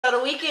So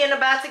the weekend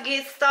about to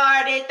get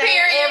started. Thank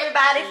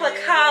everybody for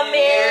coming.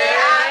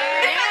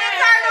 Turn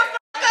the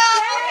fuck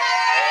up,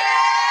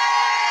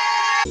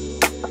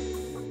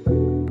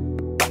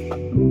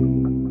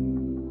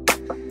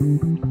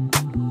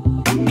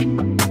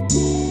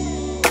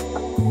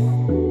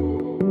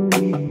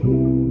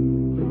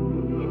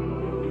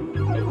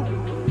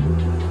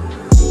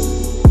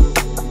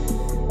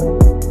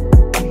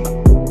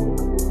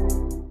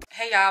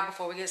 Hey y'all,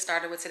 before we get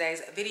started with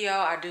today's video,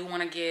 I do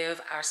want to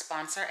give our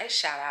sponsor a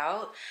shout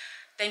out.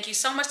 Thank you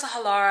so much to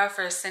Halara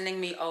for sending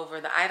me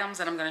over the items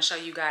that I'm going to show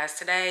you guys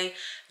today.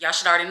 Y'all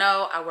should already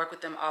know I work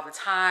with them all the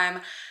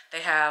time. They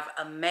have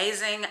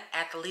amazing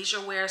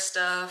athleisure wear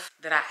stuff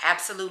that I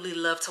absolutely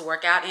love to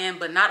work out in.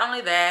 But not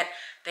only that,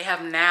 they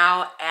have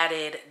now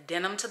added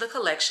denim to the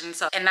collection.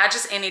 So, and not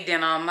just any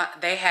denim,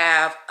 they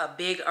have a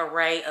big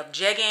array of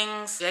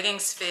jeggings.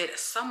 Jeggings fit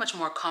so much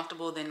more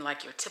comfortable than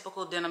like your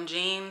typical denim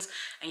jeans.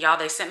 And y'all,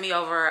 they sent me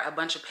over a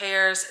bunch of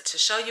pairs to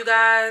show you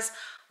guys.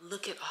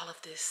 Look at all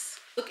of this.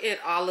 Look at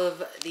all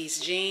of these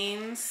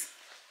jeans.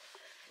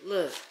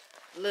 Look,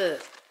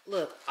 look,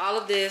 look, all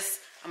of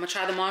this. I'm gonna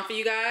try them on for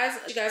you guys.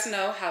 You guys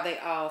know how they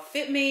all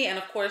fit me. And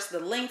of course,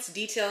 the links,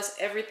 details,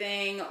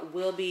 everything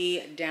will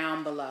be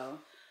down below.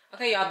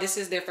 Okay, y'all, this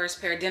is their first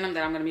pair of denim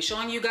that I'm gonna be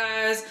showing you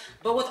guys.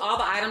 But with all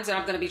the items that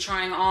I'm gonna be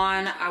trying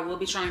on, I will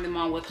be trying them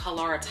on with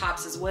Halara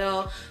tops as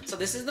well. So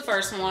this is the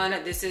first one.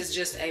 This is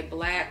just a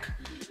black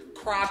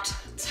cropped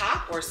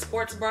top or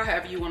sports bra,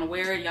 however you wanna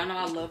wear it. Y'all know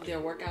I love their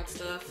workout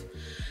stuff.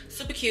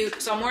 Super cute.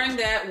 So I'm wearing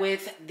that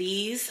with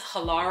these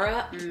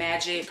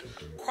HalaraMagic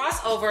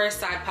crossover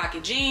side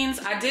pocket jeans.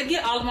 I did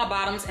get all of my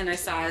bottoms in a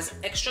size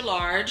extra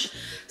large.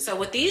 So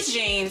with these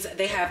jeans,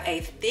 they have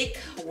a thick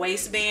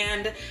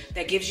waistband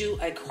that gives you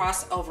a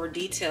crossover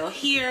detail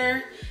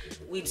here.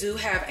 We do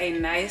have a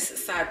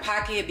nice side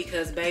pocket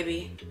because,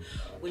 baby,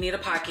 we need a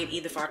pocket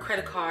either for our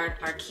credit card,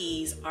 our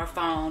keys, our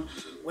phone,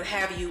 what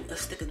have you, a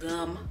stick of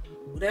gum,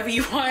 whatever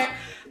you want.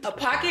 A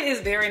pocket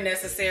is very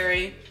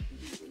necessary.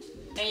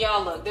 And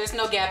y'all look, there's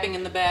no gapping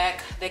in the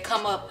back. They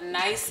come up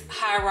nice,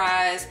 high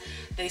rise.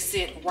 They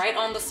sit right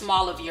on the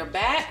small of your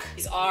back.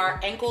 These are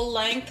ankle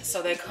length,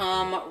 so they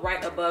come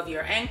right above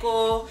your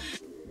ankle.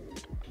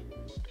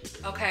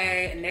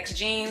 Okay, next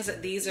jeans.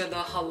 These are the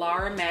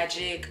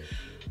HalaraMagic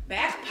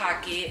back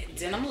pocket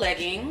denim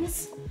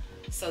leggings.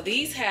 So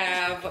these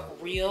have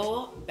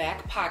real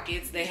back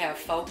pockets. They have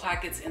faux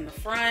pockets in the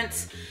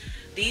front.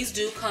 These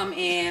do come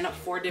in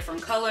 4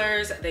 different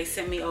colors. They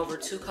sent me over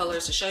 2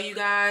 colors to show you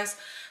guys.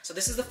 So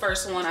this is the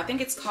first one. I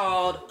think it's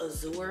called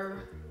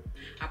Allure.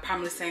 I'm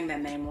probably saying that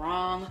name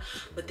wrong,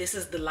 but this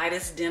is the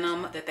lightest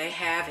denim that they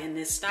have in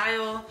this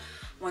style.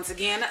 Once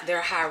again, they're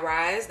high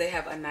rise. They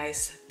have a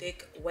nice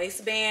thick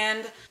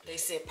waistband. They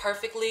sit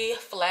perfectly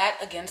flat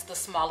against the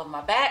small of my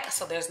back,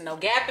 so there's no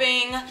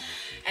gapping.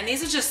 And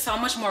these are just so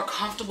much more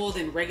comfortable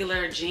than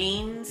regular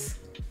jeans.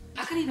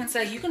 I could even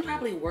say you can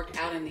probably work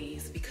out in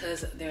these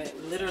because they're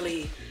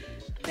literally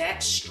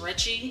that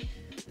stretchy.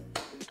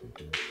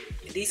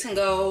 These can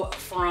go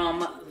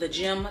from the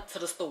gym to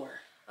the store.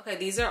 Okay,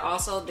 these are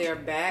also their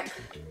back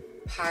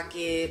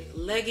pocket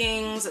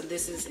leggings.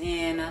 This is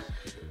in,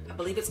 I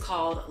believe it's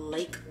called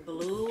Lake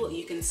Blue.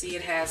 You can see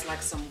it has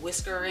like some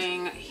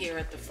whiskering here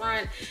at the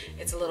front.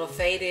 It's a little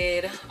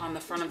faded on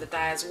the front of the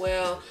thigh as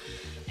well.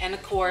 And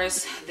of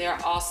course, they're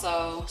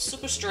also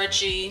super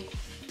stretchy.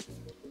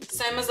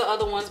 Same as the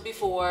other ones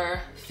before,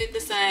 fit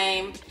the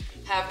same,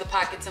 have the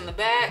pockets in the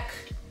back.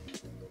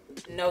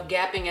 No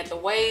gapping at the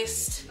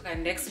waist. Okay,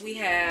 next we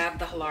have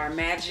the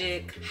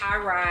HalaraMagic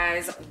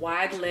high-rise,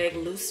 wide leg,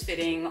 loose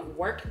fitting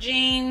work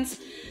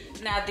jeans.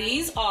 Now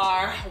these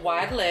are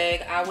wide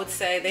leg. I would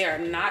say they are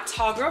not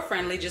tall girl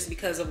friendly just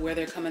because of where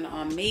they're coming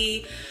on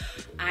me.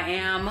 I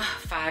am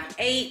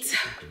 5'8",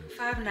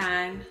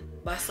 5'9",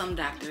 by some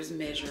doctors'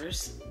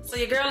 measures. So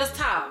your girl is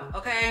tall,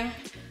 okay?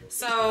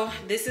 So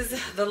this is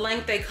the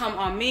length they come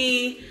on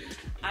me.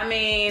 I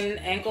mean,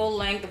 ankle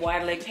length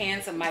wide leg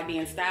pants, it might be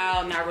in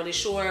style, not really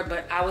sure,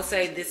 but I would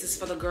say this is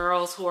for the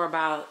girls who are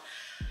about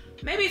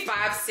maybe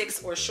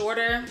 5'6" or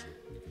shorter.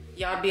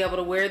 Y'all be able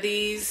to wear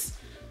these.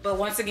 But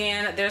once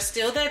again, they're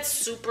still that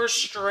super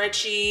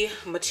stretchy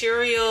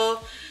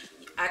material.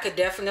 I could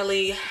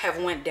definitely have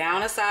went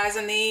down a size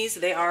in these.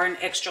 They are an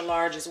extra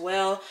large as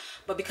well,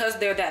 but because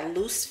they're that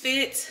loose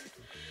fit,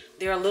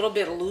 they're a little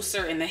bit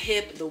looser in the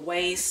hip, the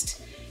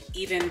waist,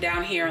 even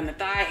down here in the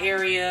thigh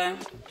area.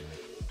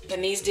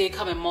 And these did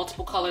come in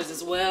multiple colors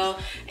as well.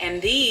 And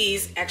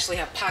these actually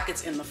have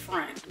pockets in the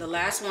front. The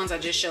last ones I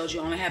just showed you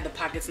only had the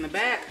pockets in the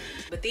back,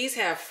 but these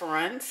have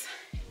front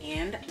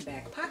and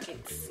back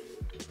pockets.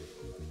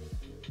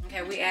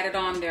 Okay, we added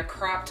on their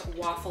cropped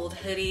waffled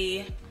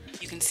hoodie.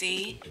 You can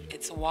see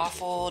it's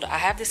waffled. I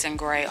have this in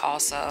gray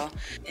also.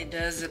 It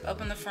does zip up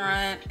in the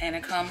front and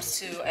it comes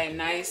to a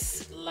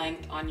nice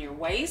length on your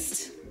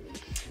waist.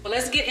 But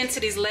let's get into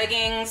these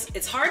leggings.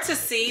 It's hard to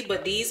see,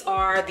 but these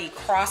are the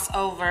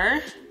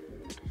crossover.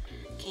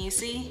 Can you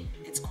see?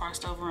 It's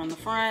crossed over on the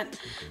front.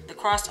 The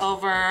crossed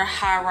over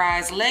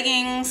high-rise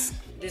leggings.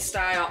 This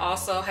style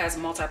also has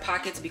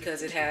multi-pockets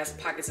because it has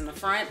pockets in the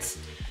front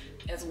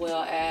as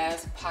well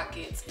as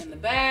pockets in the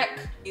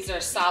back. These are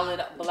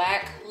solid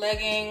black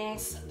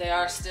leggings. They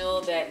are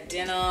still that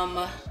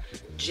denim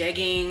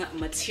jegging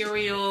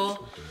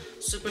material,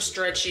 super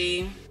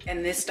stretchy.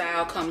 And this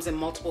style comes in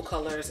multiple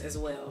colors as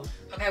well.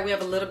 Okay, we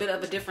have a little bit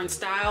of a different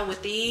style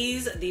with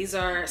these. These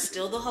are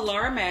still the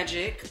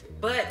HalaraMagic,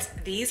 but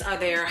these are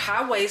their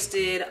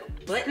high-waisted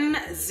button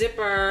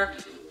zipper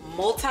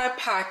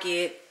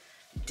multi-pocket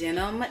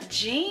denim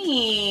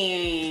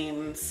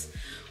jeans.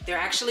 They're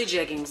actually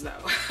jeggings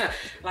though.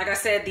 Like I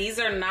said, these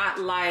are not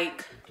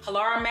like,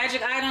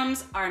 HalaraMagic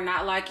items are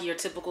not like your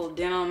typical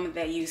denim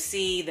that you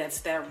see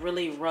that's that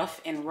really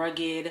rough and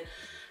rugged,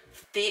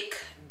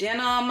 thick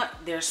denim.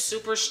 They're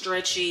super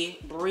stretchy,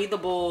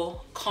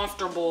 breathable,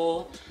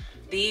 comfortable.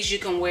 These you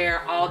can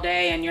wear all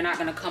day and you're not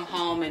gonna come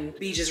home and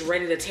be just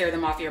ready to tear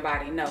them off your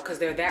body. No, because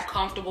they're that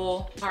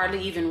comfortable,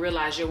 hardly even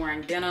realize you're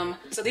wearing denim.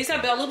 So these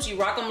have belt loops. You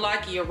rock them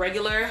like your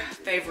regular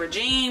favorite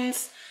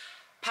jeans.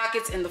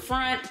 Pockets in the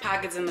front,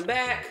 pockets in the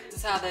back. This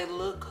is how they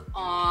look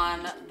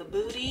on the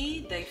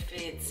booty. They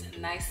fit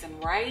nice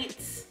and right.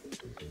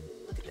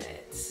 Look at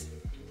that.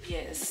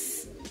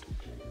 Yes.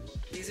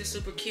 These are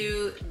super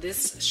cute.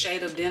 This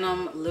shade of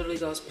denim literally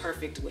goes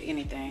perfect with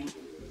anything.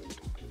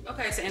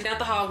 Okay, to end out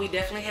the haul, we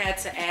definitely had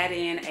to add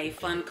in a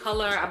fun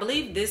color. I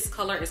believe this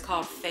color is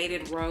called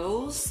Faded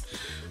Rose.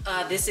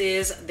 This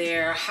is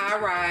their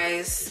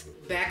high-rise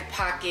back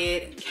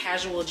pocket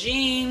casual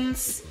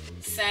jeans.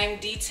 Same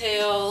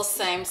details,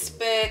 same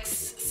specs,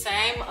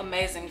 same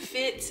amazing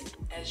fit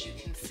as you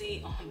can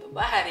see on the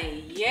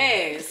body.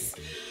 Yes.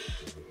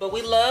 But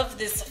we love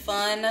this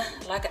fun,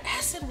 like an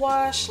acid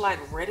wash, like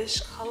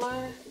reddish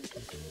color.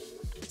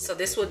 So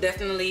this will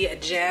definitely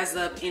jazz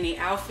up any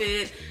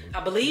outfit.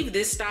 I believe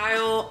this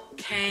style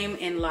came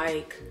in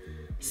like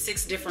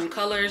 6 different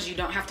colors. You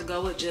don't have to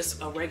go with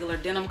just a regular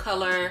denim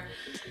color.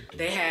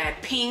 They had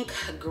pink,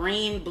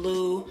 green,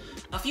 blue,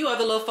 a few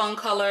other little fun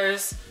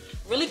colors.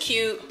 Really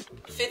cute,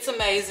 fits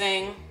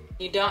amazing.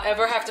 You don't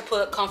ever have to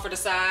put comfort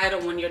aside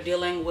when you're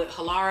dealing with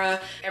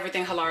Halara.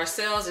 Everything Halara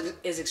sells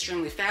is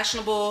extremely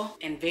fashionable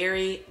and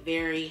very,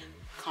 very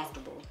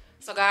comfortable.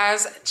 So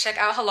guys, check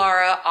out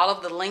Halara. All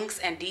of the links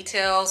and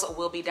details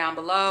will be down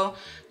below.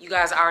 You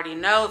guys already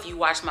know, if you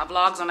watch my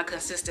vlogs on a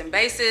consistent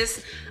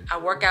basis, I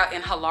work out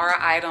in Halara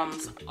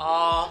items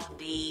all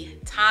the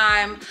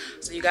time.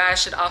 So you guys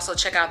should also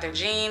check out their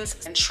jeans,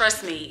 and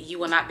trust me, you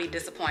will not be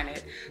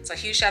disappointed. So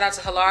huge shout out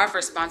to Halara for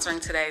sponsoring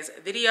today's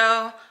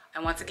video.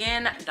 And once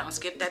again, don't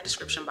skip that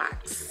description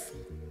box.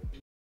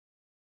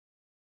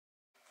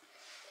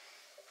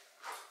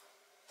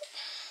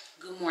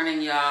 Good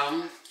morning,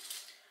 y'all.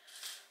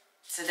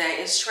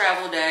 Today is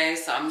travel day,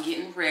 so I'm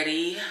getting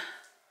ready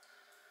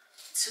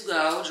to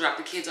go drop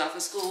the kids off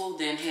at school,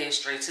 then head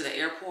straight to the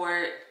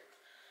airport.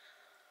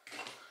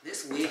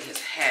 This wig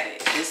has had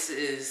it.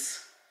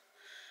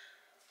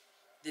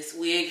 This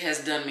wig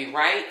has done me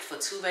right for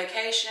 2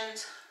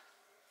 vacations.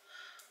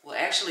 Well,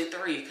 actually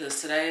 3,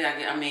 because today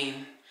I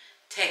mean,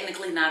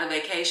 technically not a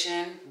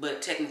vacation,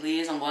 but technically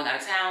is. I'm going out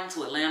of town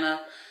to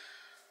Atlanta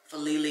for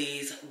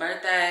Lily's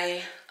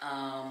birthday.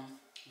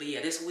 But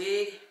yeah, this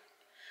wig,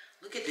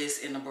 look at this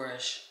in the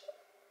brush.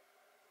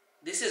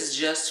 This is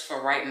just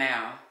for right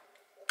now.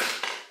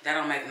 That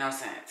don't make no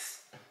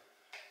sense.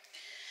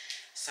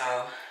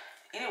 So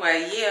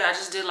anyway, yeah, I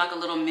just did like a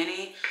little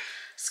mini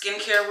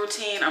skincare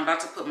routine. I'm about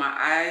to put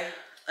my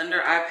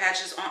under eye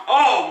patches on.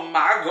 Oh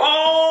my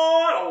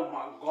God, oh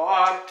my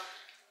God.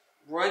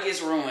 Rug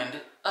is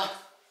ruined. Oh,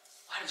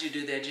 why did you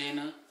do that,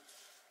 Gina? Oh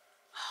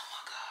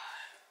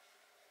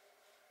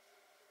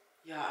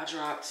my God. Y'all, I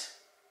dropped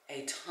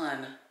a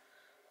ton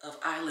of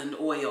island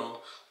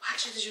oil. Why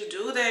did you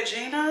do that,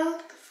 Gina?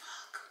 What the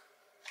fuck?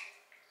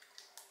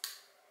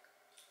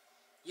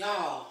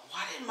 Y'all,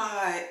 why did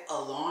my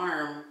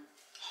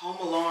home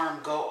alarm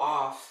go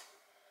off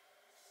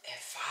at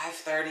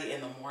 5:30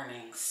 in the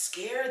morning?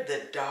 Scared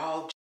the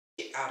dog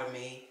shit out of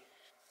me.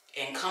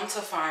 And come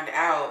to find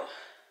out,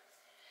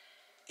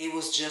 it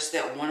was just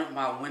that one of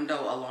my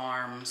window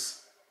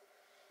alarms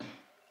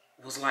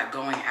was like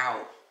going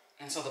out.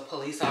 And so the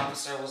police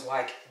officer was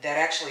like, that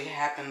actually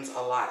happens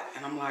a lot.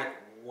 And I'm like,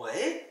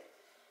 what?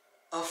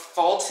 A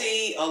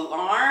faulty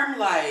alarm?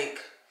 Like,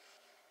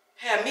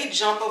 had me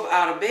jump up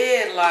out of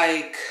bed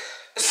like,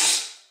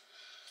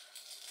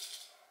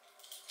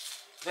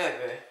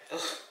 baby.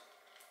 Ugh.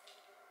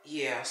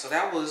 Yeah, so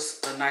that was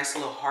a nice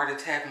little heart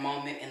attack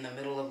moment in the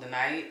middle of the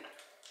night.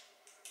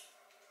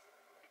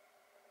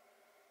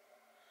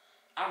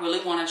 I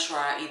really want to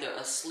try either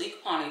a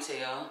sleek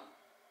ponytail.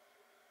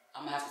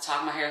 I'm gonna have to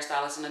talk my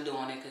hairstylist into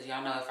doing it, because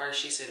y'all know at first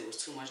she said it was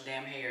too much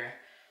damn hair.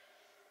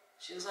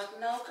 She was like,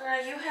 no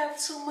girl, you have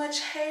too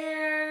much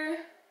hair.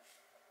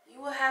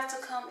 You will have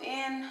to come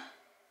in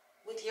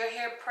with your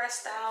hair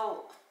pressed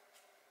out.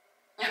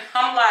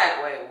 I'm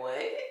like, wait,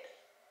 what?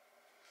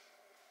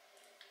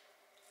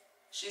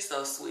 She's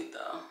so sweet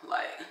though.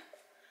 Like,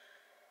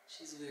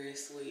 she's very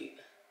sweet.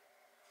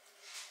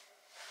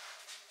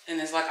 And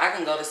it's like I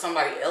can go to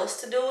somebody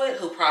else to do it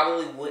who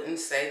probably wouldn't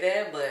say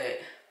that, but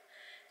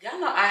y'all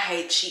know I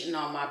hate cheating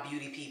on my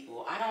beauty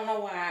people. I don't know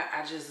why,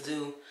 I just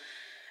do.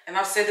 And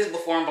I've said this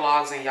before in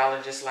blogs and y'all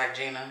are just like,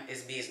 Gina,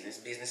 it's business.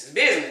 Business is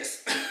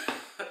business.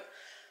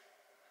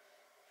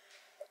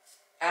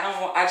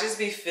 I just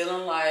be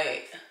feeling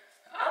like,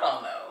 I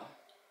don't know.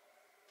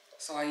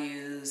 So I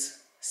use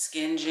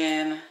Skin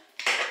Gen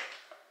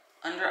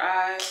under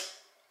eye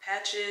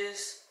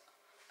patches.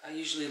 I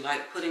usually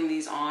like putting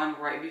these on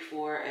right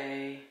before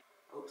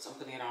oops, I'm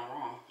putting it on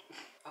wrong.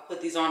 I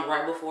put these on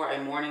right before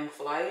a morning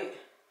flight.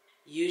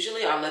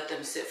 Usually I let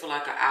them sit for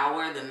like an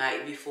hour the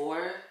night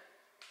before.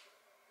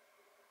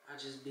 I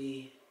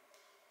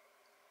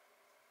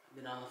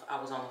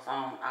was on the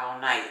phone all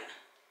night.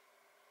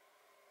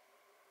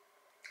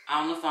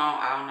 On the phone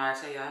all night. I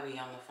tell you, I be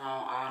on the phone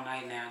all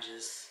night now,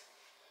 just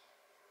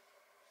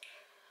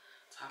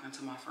talking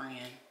to my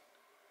friend.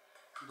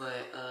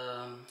 But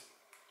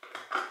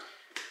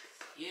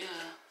yeah,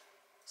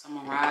 so I'm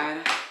gonna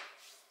ride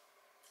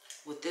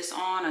with this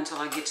on until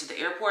I get to the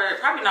airport.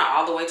 Probably not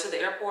all the way to the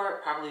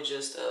airport, probably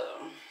just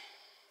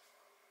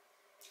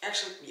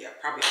actually, yeah,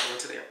 probably all the way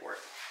to the airport.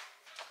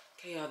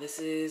 Okay, y'all, this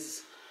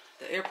is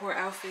the airport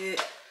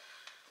outfit.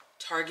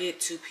 Target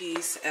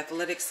 2-piece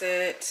athletic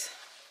set.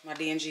 My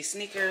D&G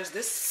sneakers.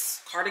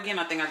 This cardigan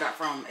I think I got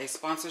from a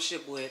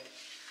sponsorship with,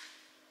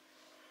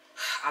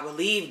 I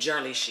believe,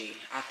 girlllll,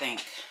 I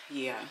think.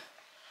 Yeah.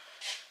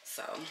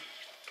 So,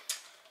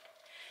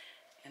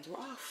 and we're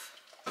off.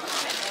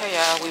 Okay,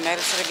 y'all, we made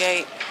it to the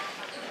gate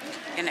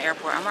in the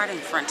airport. I'm riding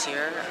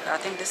Frontier. I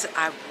think this,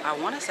 I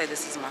want to say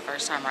this is my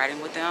first time riding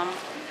with them.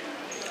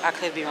 I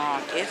could be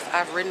wrong. If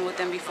I've ridden with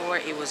them before,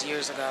 it was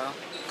years ago,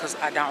 because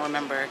I don't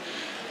remember.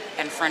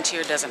 And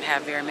Frontier doesn't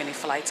have very many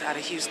flights out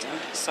of Houston,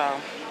 so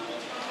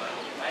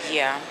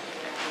yeah.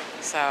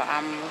 So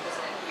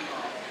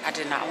I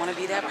did not want to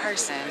be that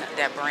person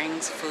that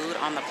brings food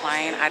on the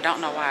plane. I don't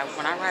know why.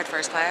 When I ride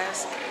first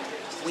class,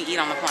 we eat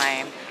on the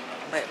plane.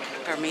 But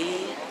for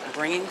me,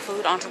 bringing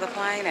food onto the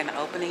plane and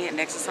opening it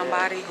next to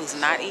somebody who's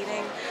not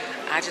eating,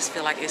 I just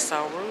feel like it's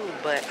so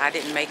rude. But I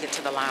didn't make it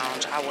to the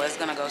lounge. I was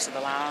gonna go to the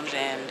lounge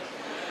and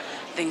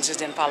things just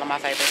didn't fall in my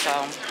favor. So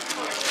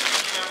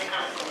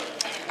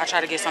I try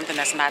to get something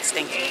that's not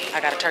stinky.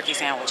 I got a turkey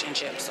sandwich and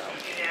chips, so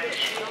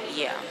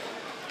yeah.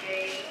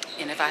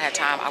 And if I had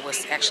time, I would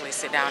actually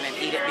sit down and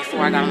eat it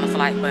before I got on the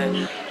flight, but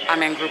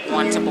I'm in group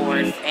 1 to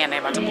board, and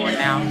they're about to board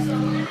now.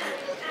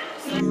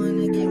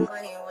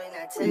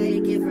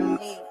 Take it from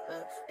me,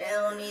 but they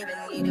don't even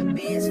need to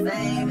be as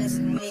famous as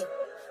me.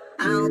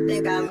 I don't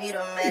think I meet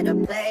them at the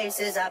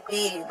places I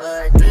be,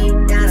 but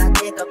deep down I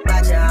think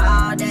about you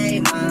all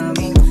day,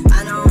 mommy.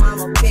 I know I'm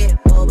a pit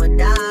bull, but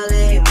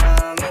darling,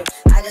 mommy,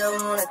 I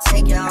just wanna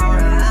take you on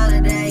a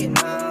holiday,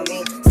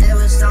 mommy. Say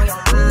what's on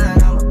your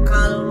mind, I'ma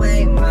call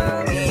away,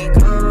 mommy.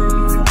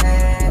 Come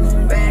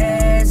and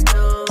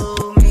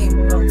rescue me,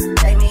 bro.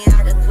 Take me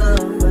out the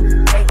club, bro.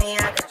 Take me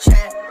out the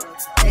trap, bro.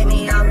 Take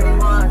me out the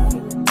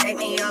market, take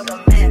me off the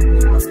map.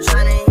 I'm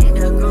tryna hit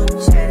the group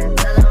chat,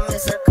 tell them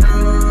it's a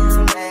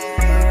come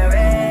and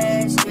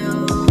rescue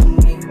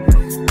me.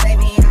 Take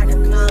me out the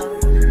club,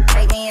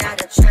 take me out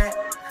the trap,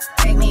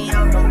 take me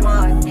off the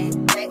market,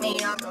 take me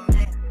off the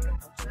map.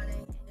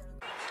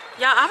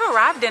 Y'all, I've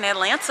arrived in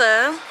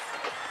Atlanta.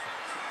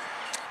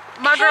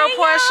 My girl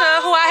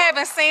Portia, who I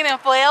haven't seen in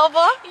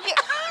forever. Yeah,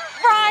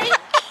 right.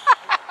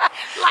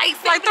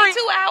 like 3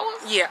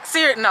 hours. Yeah,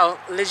 serious, no,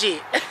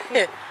 legit.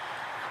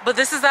 But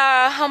this is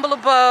our humble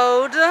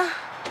abode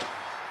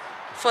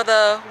for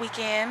the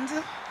weekend.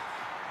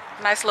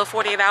 Nice little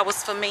 48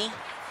 hours for me.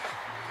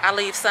 I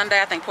leave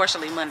Sunday. I think Portia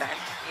leave Monday.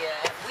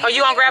 Yeah. Oh,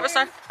 you gonna grab it,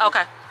 sir?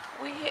 Okay.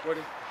 We hit.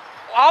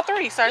 All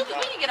 3, sir. We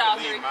can get all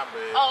 3.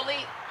 Oh,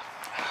 Lee.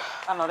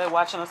 I know they're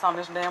watching us on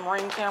this damn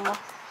Ring camera.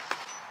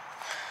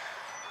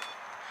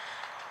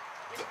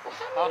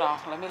 Hold on,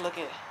 let me look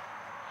at it.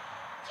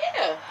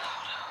 Yeah.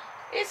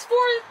 It's 4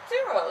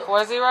 zeros.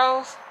 4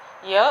 zeros?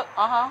 Yep,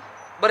 uh-huh.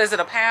 But is it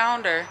a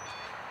pound or?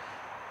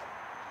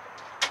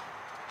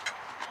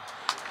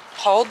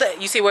 Hold the,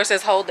 you see where it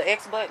says hold the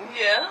X button?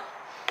 Yeah.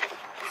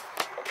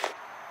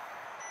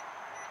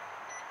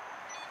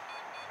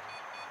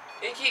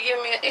 It keep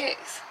giving me an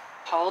X.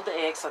 Hold the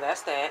X, so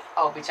that's that.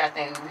 Oh, bitch, I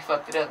think we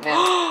fucked it up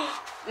now.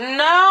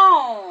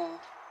 No!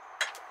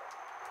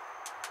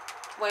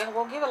 Wait,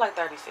 we'll give it like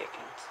 30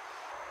 seconds.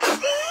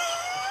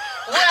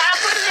 Well, I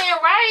put it in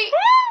right.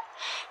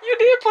 You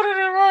did put it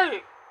in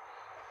right.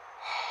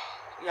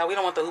 Yeah, we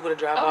don't want the Uber to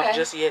drive off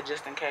just yet,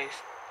 just in case.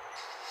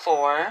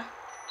 4.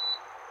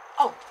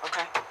 Oh,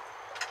 okay.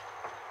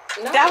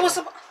 No. That was.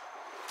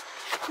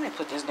 Let me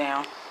put this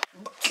down.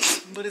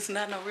 But it's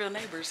not no real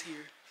neighbors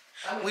here.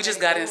 We just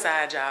got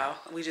inside, y'all.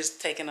 We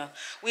just taking a.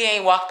 We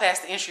ain't walked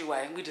past the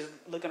entryway. We just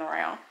looking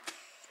around.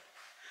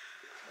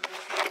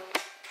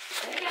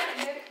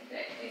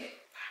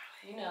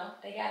 You know,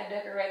 they got it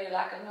decorated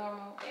like a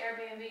normal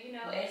Airbnb. You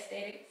know,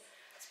 aesthetics.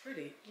 It's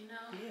pretty. You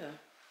know.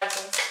 Yeah.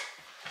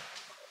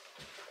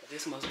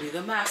 This must be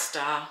the master.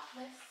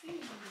 Let's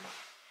see.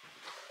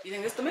 You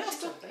think it's the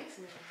master?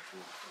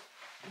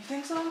 You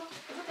think so?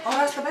 Oh,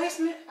 that's the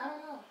basement? I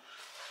don't know.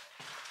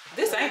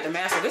 This ain't the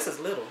master. This is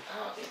little. I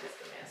don't think it's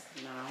the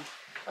master. No.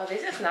 Oh,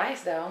 this is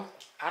nice though.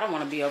 I don't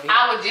want to be over here.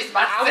 I was just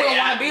about to say. I wouldn't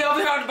want to be over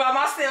here by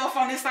myself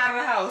on this side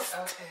of the house.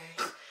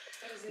 Okay.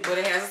 But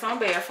it has its own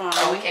bathroom.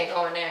 Oh, we can't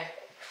go in there.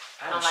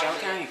 I don't like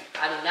it.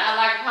 I do not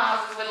like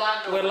houses with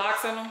locked doors. With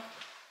locks in them?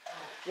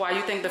 Why,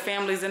 you think the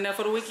family's in there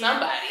for the weekend?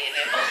 Somebody in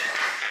there.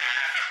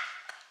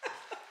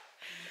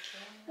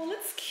 Well,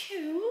 it's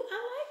cute. I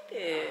like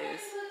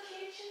this.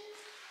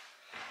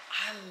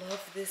 I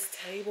love this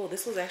table.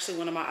 This was actually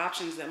one of my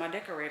options that my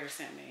decorator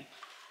sent me.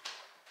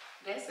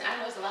 I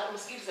know it's a lot of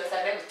mosquitoes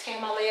outside. They was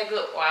tearing my leg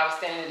up while I was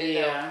standing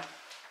there. Yeah.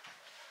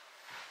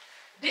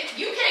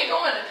 You can't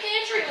go in the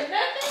pantry or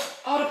nothing?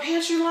 Oh, the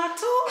pantry locked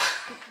too?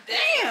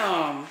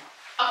 Damn.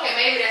 Okay,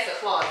 maybe that's a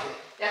closet.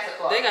 That's a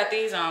closet. They got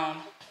these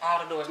on all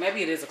the doors.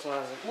 Maybe it is a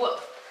closet. Well,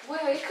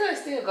 it could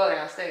still go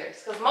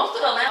downstairs. Because most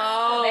of the lamps,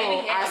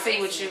 maybe I see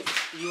what you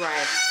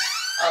right.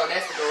 Oh,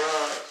 that's the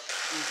garage.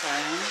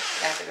 Okay.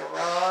 That's the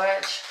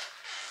garage.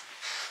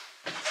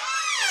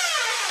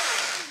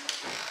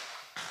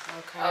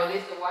 Okay. Oh,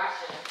 this is the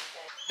washing.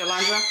 The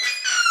laundry?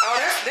 Oh,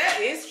 that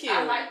is cute.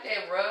 I like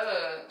that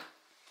rug.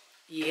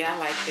 Yeah, I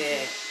like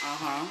that.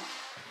 Uh-huh.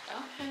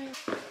 Okay.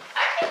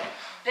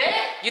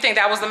 That. You think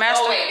that was the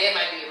master? Oh, wait, that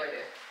might be it right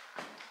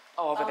there.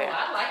 Oh, over there.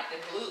 I like the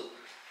blue.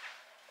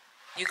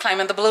 You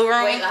claiming the blue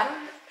room? Wait, I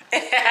don't.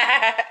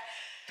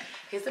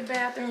 It's a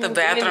bathroom. The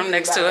bathroom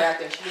next to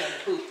it.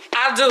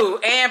 I do,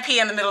 and pee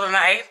in the middle of the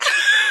night.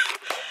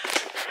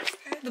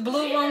 The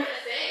blue room.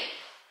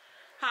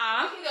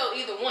 Huh? You can go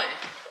either one.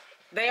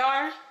 They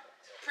are?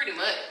 Pretty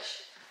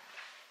much.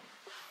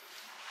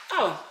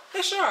 Oh,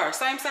 they sure are.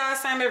 Same size,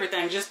 same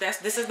everything. Just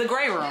this is the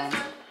gray room.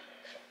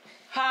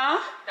 Huh?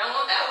 Don't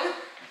want that one.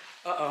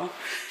 Uh-oh.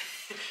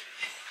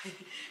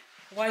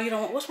 Why you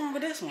don't? What's wrong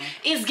with this one?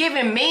 It's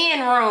giving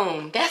man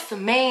room. That's a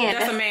man.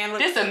 That's a man.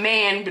 That's a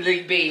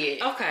manly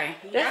bed. Okay.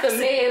 That's a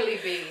manly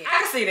bed.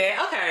 I can see that.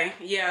 Okay.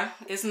 Yeah.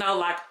 It's no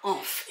like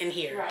oomph in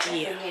here. Right.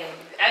 Yeah.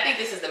 I think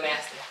this is the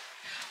master.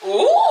 Ooh.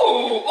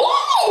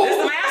 Ooh. This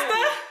the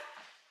master?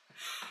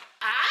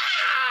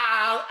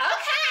 Ah.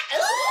 Okay.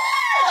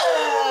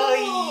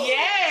 Ooh.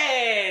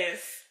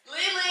 Yes.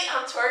 Lily,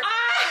 I'm twerking.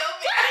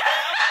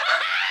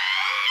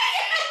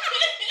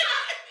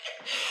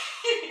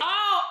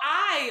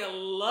 I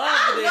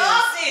love this. I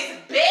love this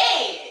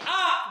bed.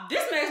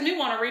 This makes me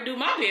want to redo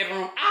my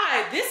bedroom.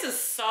 This is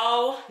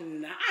so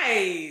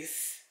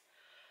nice.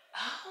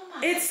 Oh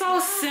my It's so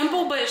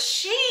simple but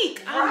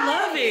chic. I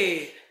love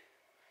it.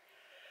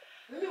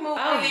 Let me move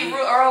these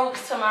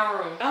robes to my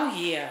room. Oh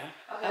yeah.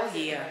 Oh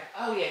yeah.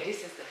 Oh yeah,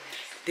 this is the.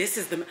 This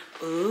is the.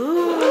 Ooh.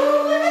 Ooh,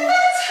 look at the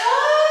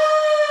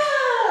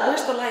tub.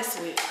 Where's the light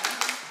switch?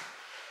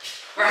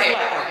 Right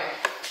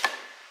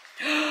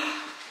here.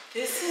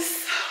 This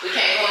is. We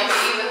can't go into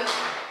either.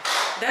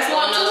 That's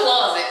not no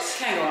closets.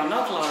 Can't go in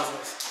no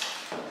closets.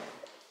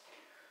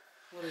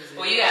 What is it?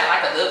 Well, you got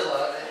like a little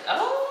closet.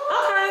 Oh.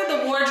 Okay, the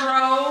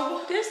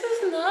wardrobe. This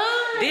is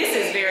nice. This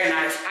is very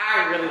nice.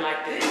 I really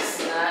like this.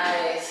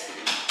 Nice.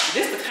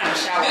 This is the kind of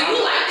shower. Do you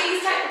like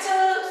these type of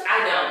tubs?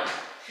 I don't.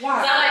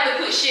 Why? 'Cause I like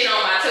to put shit on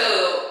my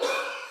tub.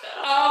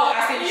 Oh,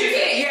 I see what you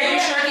said. Yeah,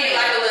 you sure get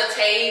can. like a little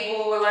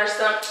table or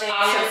something.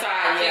 Off the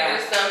side, yeah.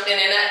 Do something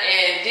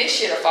and this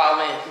shit'll fall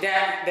in.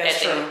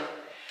 That's true.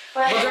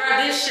 But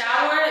girl, this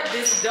shower,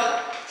 this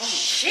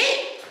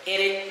shit.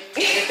 Edit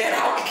that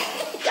out.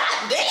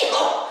 God damn.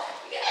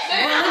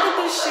 But look at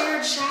this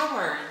shared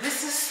shower.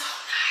 This is so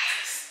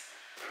nice.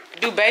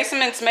 Do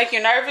basements make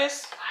you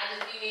nervous? I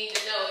just need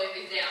to know if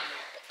it's down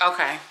there.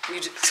 Okay. You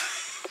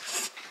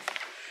just.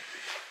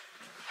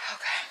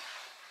 Okay.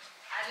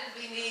 I just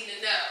be needing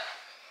to know.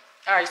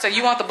 All right. So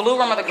you want the blue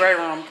room or the gray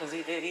room? Because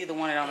either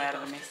one, it don't matter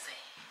to me.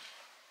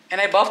 And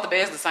they both the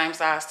beds the same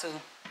size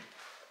too.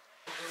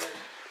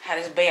 How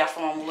this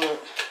bathroom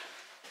look.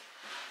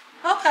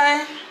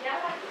 Okay.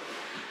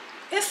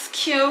 It's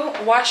cute.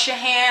 Wash your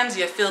hands,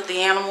 you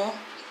filthy animal.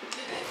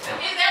 Is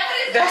that what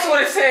it is? That's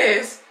what it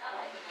says. I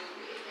like the blue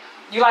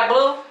bed. You like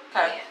blue?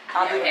 Okay. Yeah,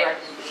 I'll do the gray.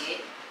 blue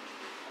bed.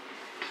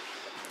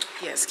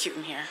 Yeah, it's cute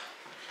in here.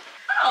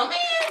 Oh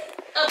man,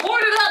 a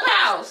boarded up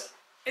house.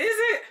 Is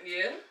it?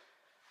 Yeah.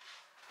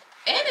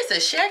 And it's a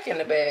shack in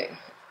the back.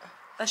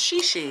 A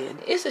she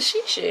shed. It's a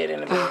she shed in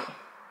the back.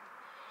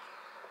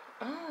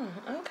 Oh,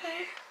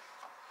 okay.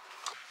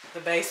 The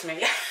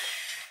basement.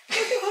 So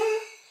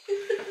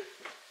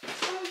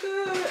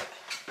good.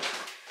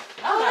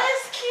 Oh,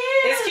 that's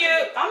cute. It's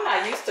cute. I'm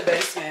not used to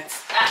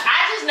basements.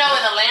 I just know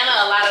in Atlanta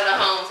a lot of the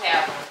homes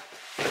have them.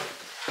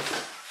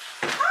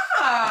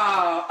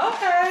 Oh,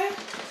 okay.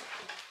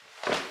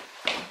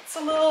 It's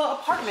a little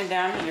apartment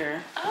down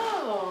here.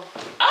 Oh.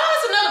 Oh,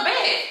 it's another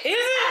bed. Is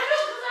it?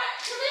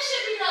 Because there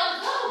should be no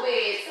double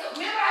bed. So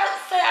remember I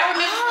said I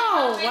remember.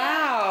 Oh,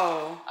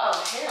 wow. Oh,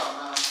 hell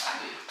no.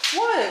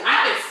 What?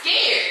 I've been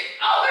scared.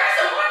 Oh, there's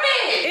some more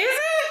beds. Is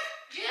it?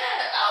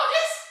 Yeah. Oh,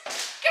 this.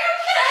 Girl,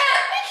 we could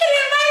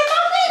have invited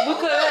more people. We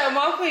could have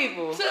more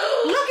people. Two.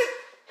 Look at.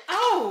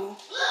 Oh.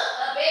 Look,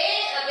 a bed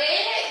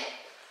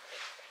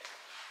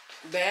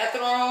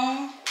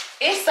bathroom.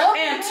 It's so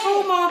and big.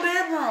 2 more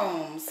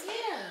bedrooms.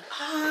 Yeah.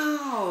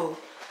 Oh,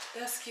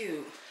 that's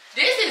cute.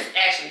 This is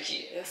actually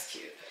cute. That's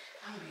cute.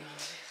 I'm gonna be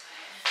honest.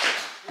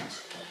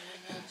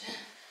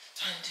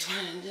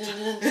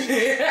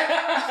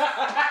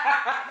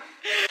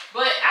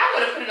 But I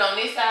would have put it on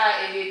this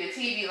side and did the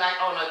TV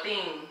like on a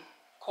thing.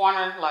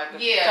 Corner, like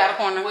yeah, cat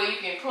corner. Where you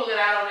can pull it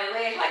out on that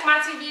leg, like my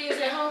TV is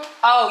at home.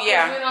 Oh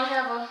yeah. We don't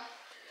have a.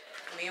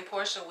 Me and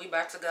Portia, we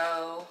about to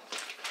go.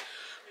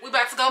 We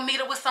about to go meet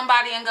up with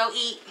somebody and go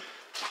eat.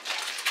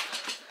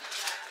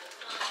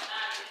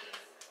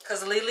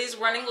 Cause Lily's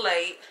running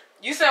late.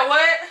 You said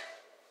what?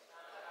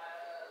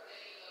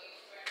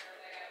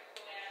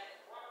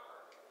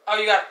 Oh,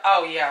 you got.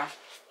 Oh yeah.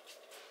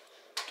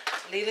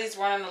 Lily's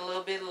running a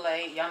little bit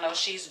late. Y'all know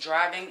she's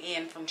driving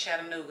in from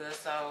Chattanooga,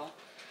 so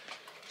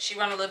she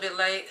run a little bit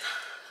late.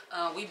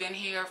 We've been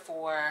here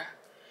for,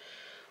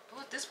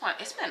 well, at this point,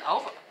 it's been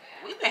over.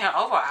 We've been here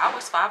over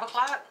hours, 5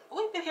 o'clock.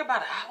 We've been here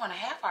about an hour and a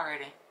half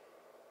already.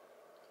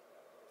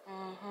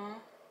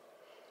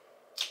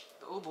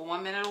 The Uber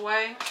 1 minute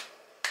away.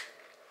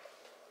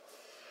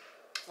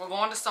 We're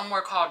going to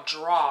somewhere called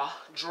Draw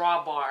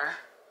Bar.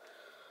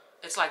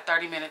 It's like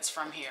 30 minutes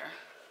from here.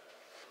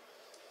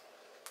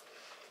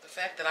 The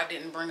fact that I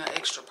didn't bring an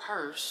extra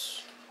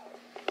purse.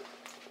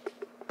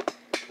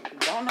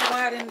 Don't know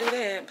why I didn't do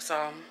that.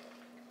 So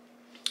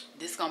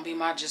this gonna be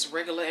my just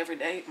regular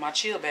everyday, my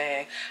chill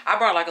bag. I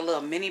brought like a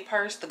little mini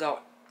purse to go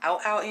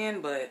out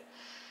in, but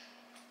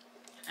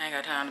I ain't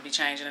got time to be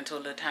changing into a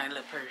little tiny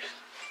little purse.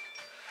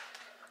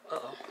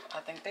 Uh-oh,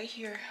 I think they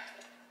here.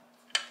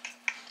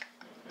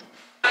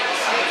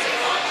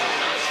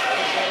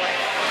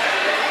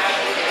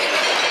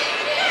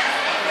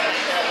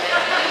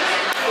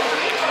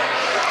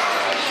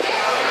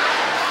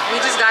 We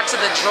just got to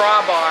the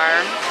Draw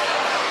Bar,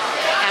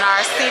 and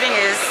our seating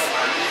is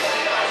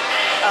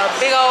a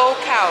big old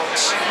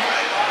couch,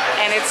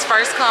 and it's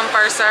first come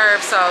first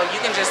serve, so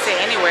you can just sit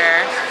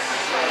anywhere.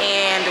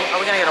 And are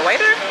we gonna get a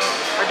waiter,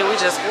 or do we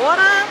just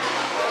order?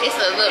 It's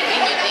a little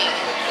menu thing.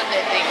 Put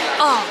that thing.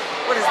 Oh,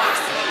 what is this?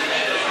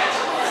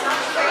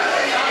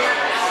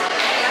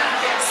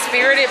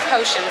 Spirited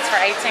potions for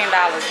 $18.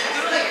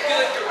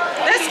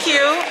 That's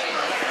cute.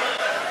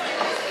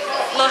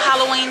 Little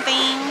Halloween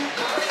theme.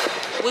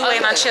 We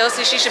waiting on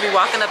Chelsea. She should be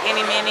walking up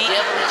any minute.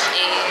 Devilish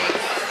eggs.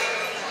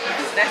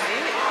 That's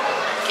it.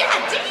 God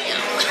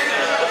damn.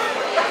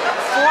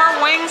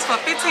 4 wings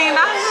for $15? Shit.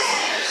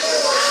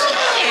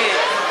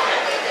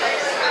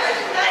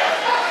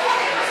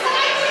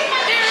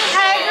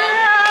 Hey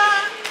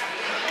girl.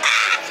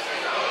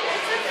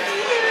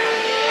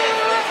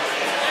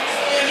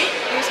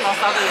 You smell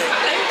so good.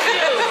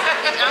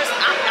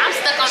 I'm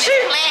stuck on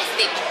this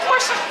plastic.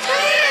 Portia.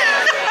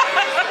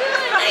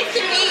 Nice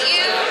to meet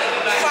you.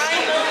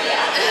 Finally.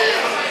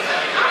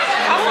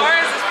 How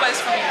far is this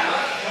place from you?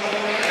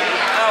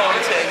 I don't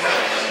want to tell you.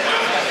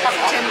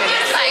 10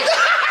 minutes. It's like,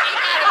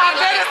 I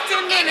bet it's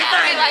 10 minutes. it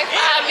gotta be like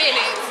 5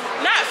 minutes.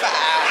 Not 5.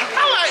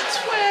 I like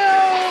 12.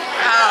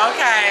 Oh,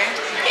 okay.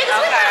 It's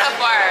kind of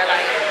far.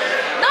 Like,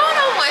 no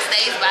one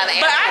stays by the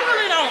But airport. I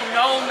really don't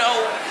know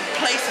no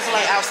places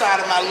like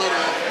outside of my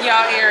little.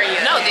 Y'all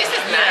area. No, this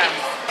is nice.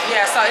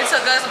 Yeah, so it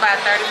took us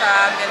about 35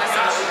 minutes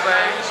in the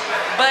Uber.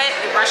 But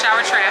rush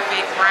hour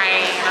traffic,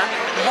 rain.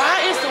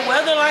 Why is the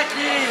weather like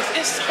this?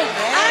 It's so I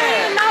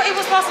bad. didn't know it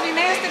was supposed to be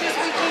nasty this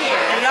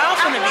weekend. And y'all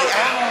finna be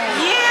out.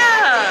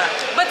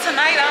 Yeah. But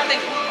tonight, I don't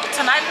think,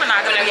 tonight we're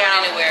not going to be out.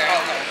 Anywhere.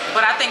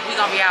 But I think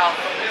we're going to be out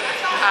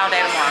all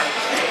day tomorrow.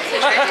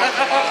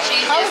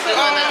 She's How just was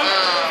doing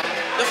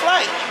the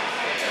flight?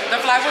 The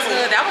flight was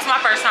good. That was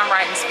my first time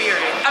riding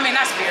Spirit. I mean,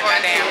 not Spirit,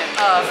 goddamn.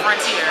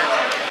 Frontier.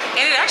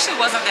 And it actually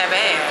wasn't that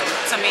bad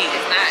to me.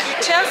 It's not.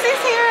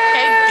 Chelsea's here.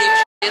 Hey, bitch.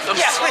 I'm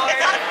Yeah. sorry.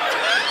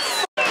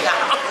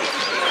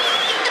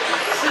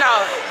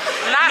 No,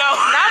 not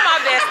my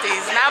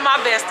besties. Not my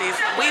besties.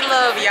 We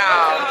love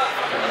y'all.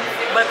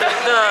 But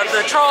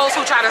the trolls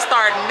who try to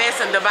start mess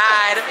and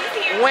divide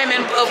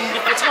women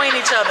between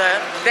each other,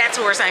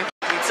 that's who we're saying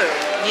to.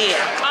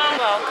 Yeah.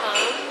 Welcome.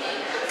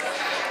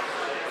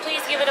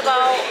 Please give it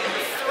about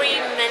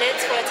 3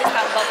 minutes for it to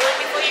stop bubbling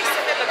before you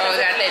sip it. Oh,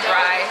 got that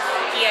dry.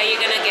 Yeah,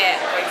 you're gonna get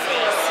red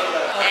face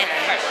and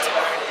hurt.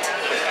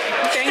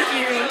 Thank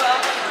you.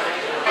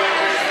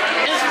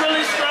 It's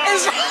really strong.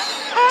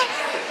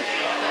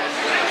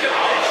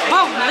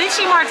 Well,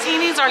 lychee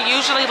martinis are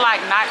usually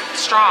like not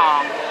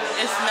strong.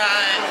 It's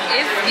not.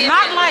 It's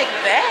Not like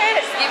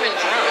that. giving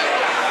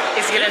drunk.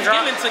 It's getting It's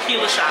drunk. giving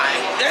tequila shy.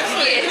 That's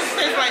what it Yes.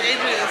 tastes like. They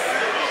just.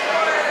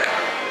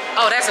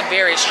 Oh, that's a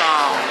very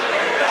strong.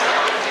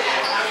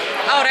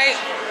 Oh, they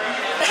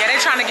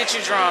trying to get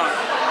you drunk.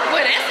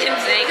 Well, that's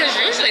insane, because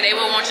usually they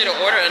would want you to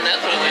order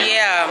another one.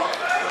 Yeah.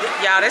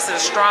 Y'all, this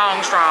is strong.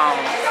 I done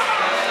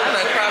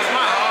crossed my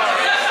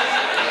arms.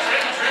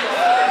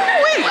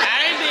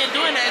 I ain't been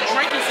doing that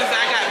drinking since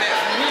I got back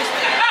from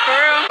Houston.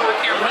 Girl.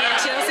 Me and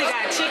Chelsea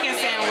got chicken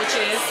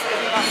sandwiches.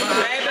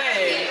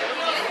 Baby.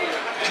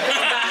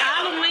 The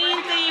Halloween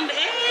themed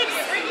eggs?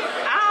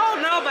 I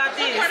don't know about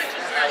this. We got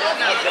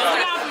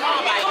some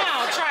all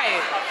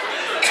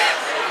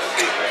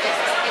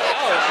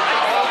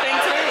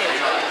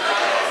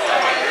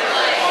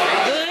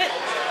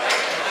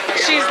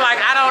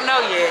I don't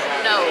know yet.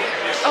 No.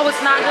 Oh,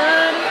 it's not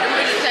good? It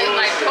really tastes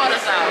like tartar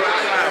sauce.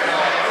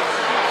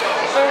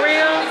 For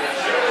real?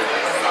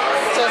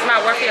 So it's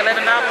not worth the $11?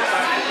 No,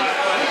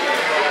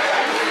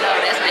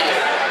 that's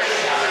nasty.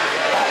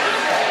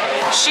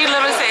 She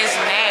literally says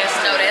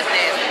nasty. No, that's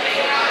nasty.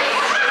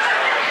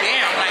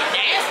 Damn, like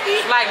nasty.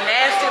 Like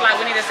nasty, like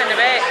we need to send it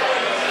back.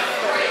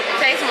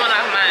 Take one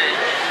off mine.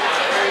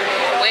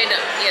 Wait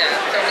up. Yeah,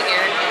 throw it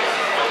again.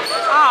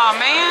 Oh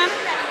man.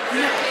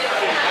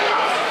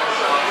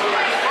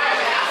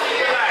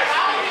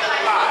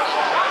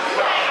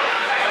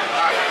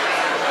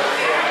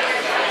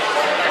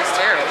 That's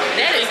terrible.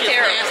 That is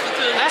terrible. Nasty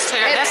too. That's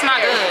terrible. That's not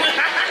good.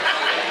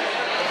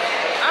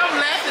 I'm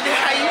laughing at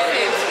how you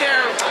said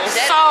terrible.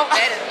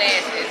 That is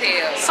nasty as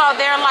hell. So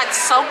they're like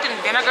soaked in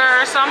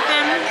vinegar or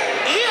something?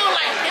 Ew,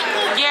 like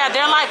pickled. Yeah,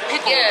 they're like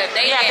pickled. Yeah,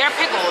 they're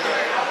pickled.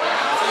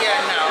 Yeah,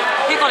 no.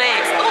 Pickled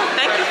eggs. Oh,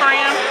 thank you,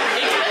 friend.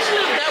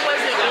 Especially if that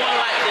wasn't going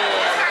like the.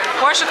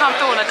 Portia come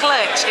through in a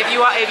clutch. If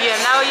you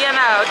know, you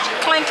know.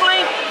 Clink,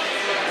 clink.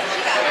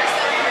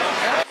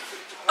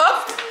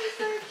 Up.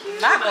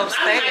 Not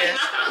upstairs.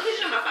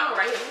 My phone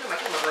right here. My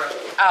camera broke.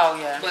 Oh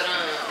yeah. But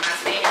my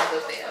stand is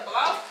up there.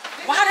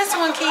 Why this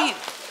one keep?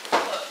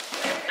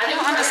 I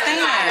don't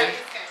understand.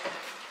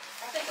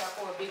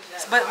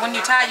 But when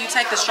you tie, you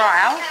take the straw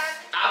out?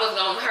 I was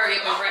gonna hurry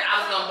up and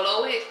I was gonna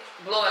blow it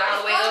all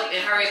the way up, and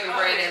hurry up and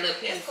braid that little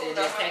piece and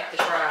just take the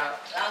straw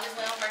out.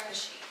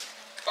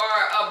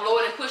 Or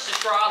blow it and push the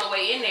straw all the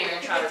way in there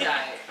and try to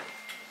tie it.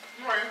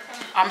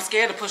 I'm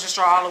scared to push the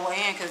straw all the way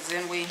in because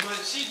then we. I'm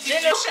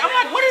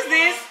like, what is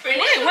this?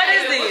 Wait, what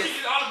is this?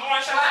 I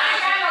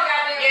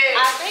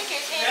think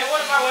it's him.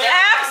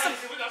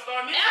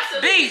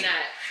 B.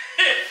 Not.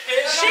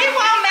 She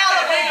want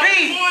Malibu.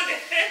 B.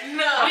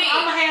 No. I'm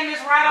gonna hand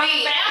this right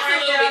B.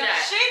 Absolutely not.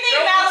 She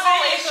need Malibu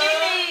and she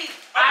need.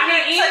 I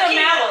need either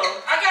Malibu.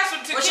 I got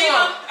some What you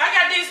tequila. want? I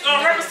got this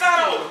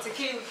reposado.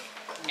 Tequila.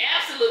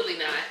 Absolutely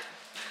not.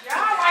 Y'all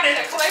like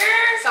the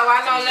clear? So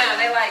I know now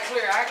they like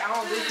clear. I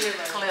don't do clear.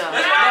 Clear.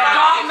 That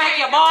dog make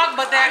you bark,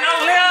 but that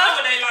clear.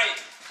 What they like.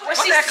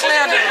 What's that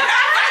clear do?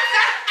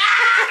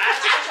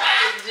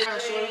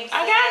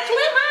 I gotta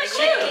clear my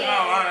shit.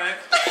 Oh, alright.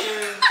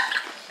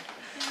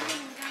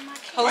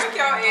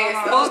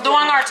 Who's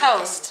doing our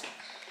toast?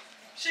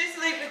 She's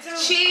sleeping too.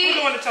 Who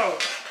doing the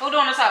toast? Who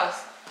doing the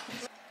toast?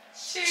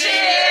 Cheers.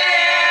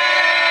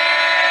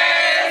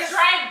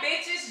 Drink,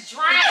 bitches,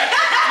 drink.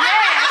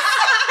 Yes.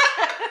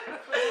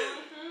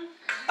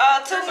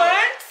 2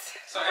 months.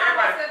 So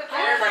everybody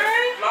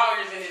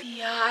vloggers in it.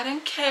 Yeah, I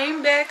done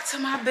came back to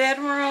my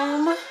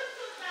bedroom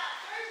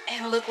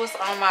and look what's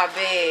on my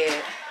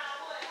bed.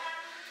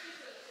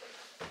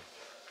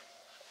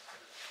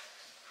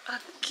 A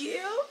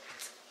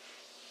gift.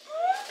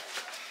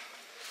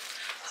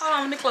 Hold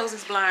on, let me close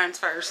these blinds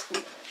first.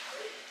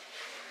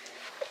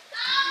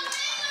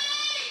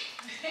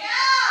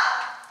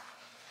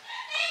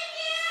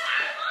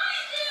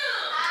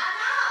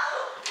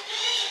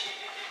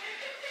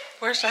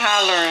 Portia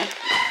hollering.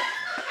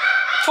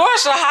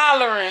 Portia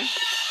hollering.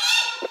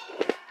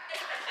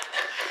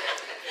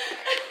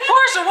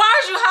 Portia, why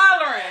is you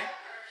hollering?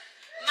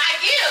 My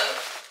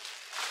gift.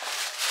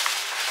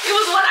 It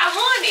was what I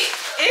wanted.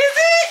 Is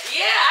it?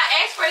 Yeah, I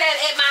asked for that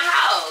at my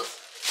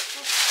house.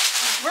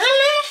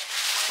 Really?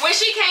 When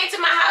she came to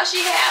my house,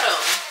 she had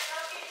them.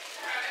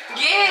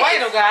 Yeah.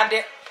 Wait a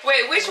goddamn.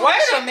 Wait, which one?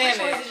 Wait a Which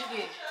minute. one did you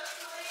get?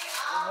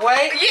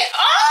 Wait. Yeah.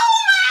 Oh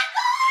my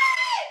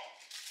God.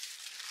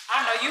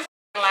 I know you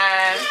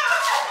lying.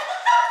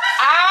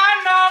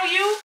 I know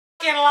you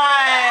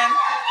lying.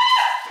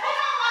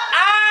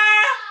 I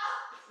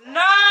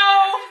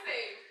know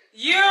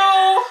you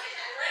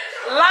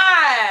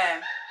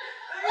lying.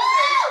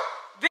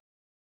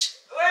 Bitch.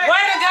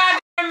 Wait a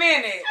goddamn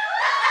minute.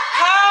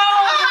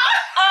 Hold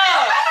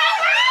up.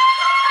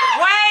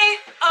 Wait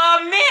a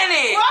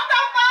minute. What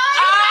the fuck?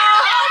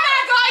 Oh my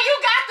God, you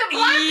got the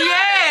block.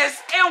 Yes.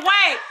 And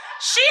wait,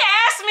 she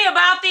asked me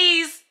about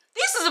these.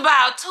 This is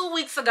about 2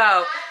 weeks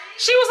ago.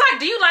 She was like,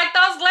 do you like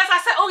those glasses?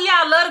 I said, oh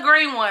yeah, I love the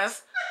green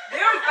ones.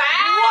 They're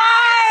fine.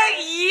 What?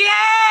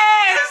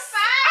 Yes.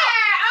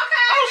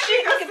 Okay. Oh,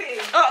 she look at me.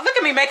 Oh, look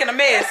at me making a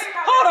mess.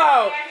 Hold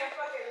on.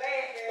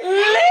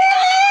 Lily.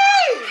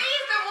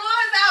 These the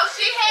ones out.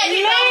 She had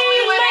these on when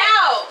we went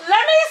out.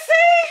 Let me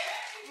see.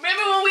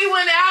 Remember when we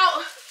went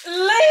out?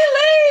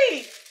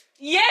 Lily.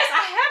 Yes,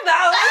 I have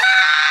those.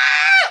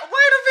 Ah!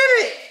 Wait a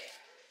minute.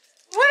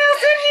 What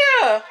else in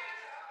here?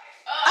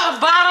 A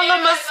bottle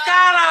of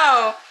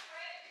Moscato.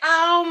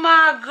 Oh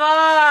my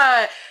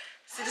God.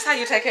 See, this is how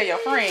you take care of your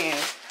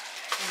friends.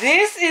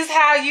 This is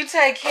how you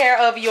take care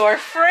of your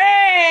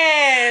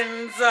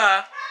friends.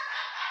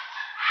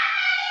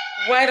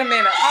 Wait a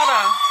minute. Hold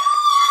on.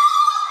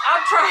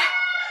 I'm trying.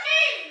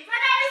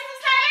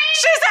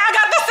 She said I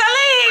got the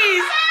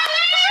Celise.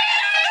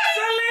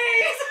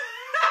 Celise.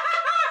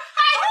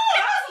 Oh,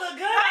 those look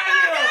good on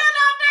you.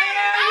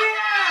 Hell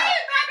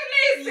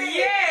yeah.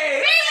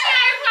 Yes.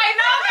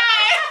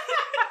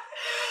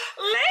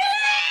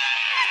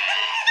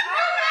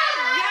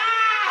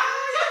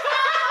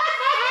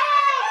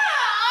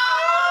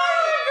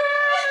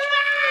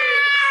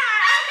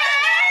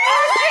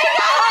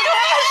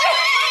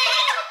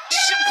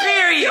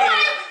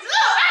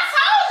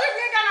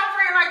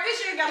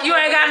 You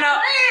ain't got no.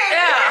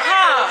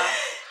 Yeah,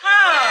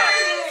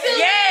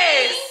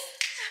 yes.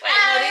 Wait,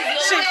 no,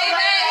 these little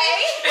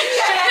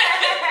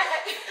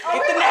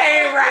Get the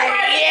name right.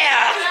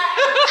 Yeah.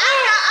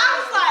 I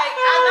was like,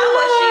 I know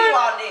what she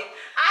wanted.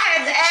 I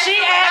had to ask her,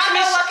 I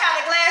know what kind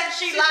of glasses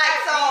she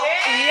likes, so.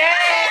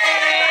 Yes.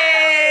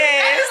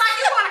 It's like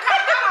you want to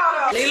come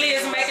on. Lily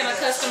is making a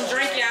custom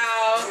drink,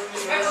 y'all.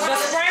 The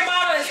spray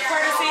bottle is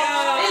courtesy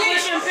of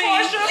Push and P.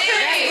 That's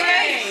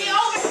great.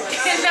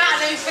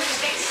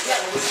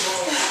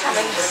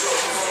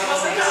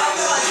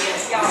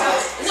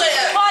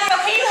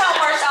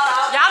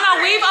 Y'all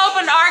know we've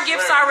opened our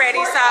gifts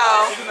already, so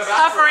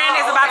her friend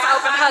is about to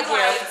open her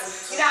gift.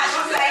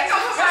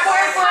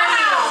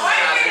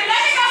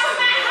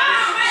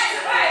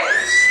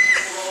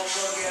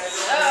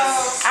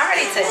 I'm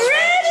ready to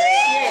drink.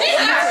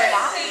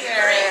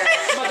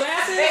 My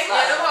glasses?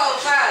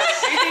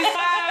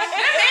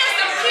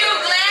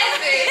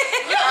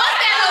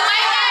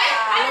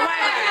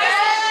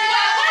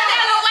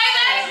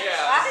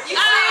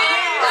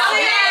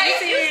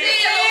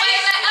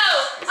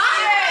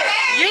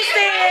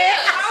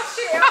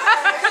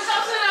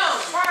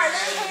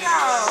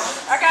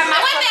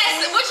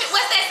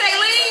 What's that,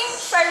 Saline?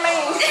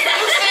 Saline. What's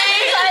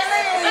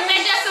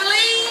that,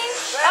 Jocelyn?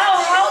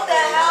 Oh, hold the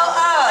hell up.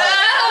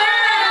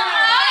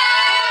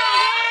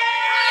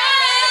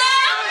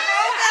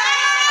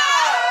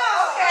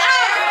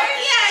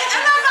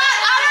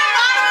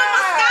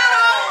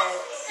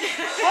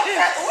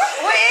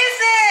 What is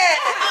it?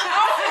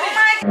 Oh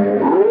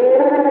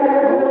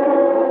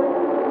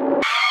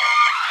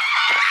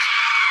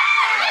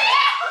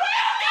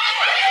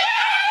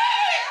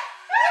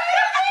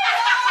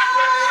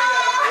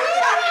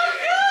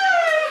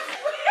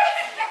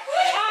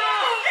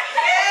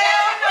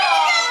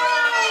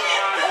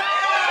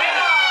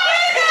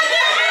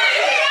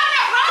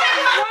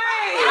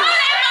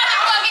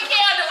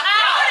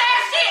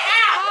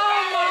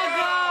my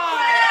God.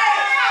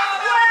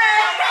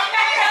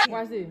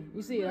 Watch this.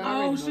 You see it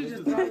already. Oh, she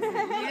just dropped it.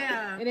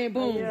 Yeah. And then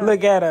boom.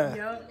 Look at her.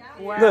 Yep.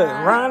 Wow. Look,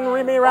 run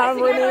with me, run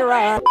with me,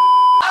 run.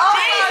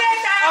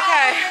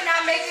 Okay.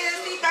 Not making it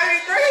see 33.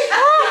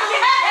 Oh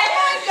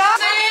my God.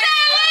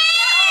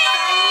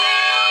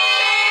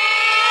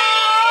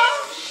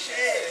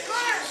 Shit.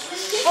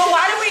 But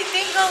why do we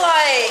think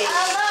alike?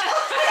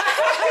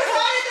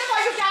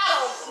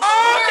 Oh,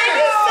 thank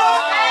you so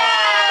much.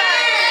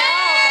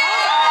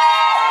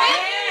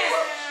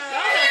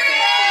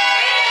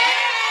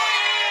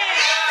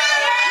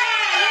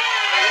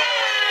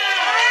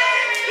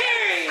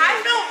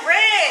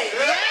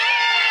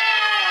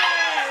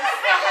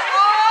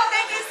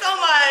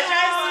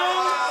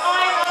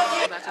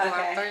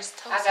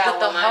 But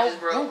the whole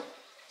broke,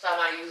 so I'm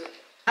not using it.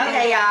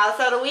 Okay, y'all.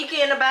 So the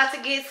weekend about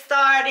to get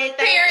started.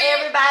 Thank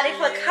everybody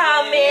for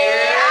coming.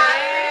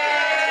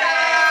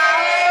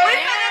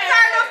 We're gonna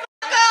turn the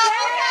fuck up.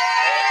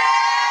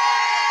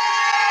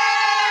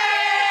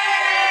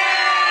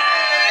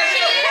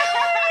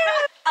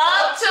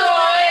 Up to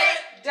it,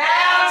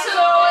 down to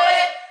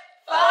it.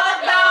 Fuck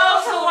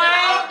those who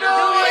ain't do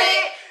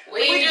it.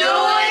 We do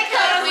it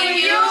 'cause we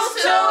used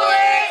to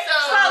it.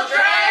 So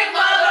drink,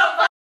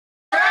 motherfucker.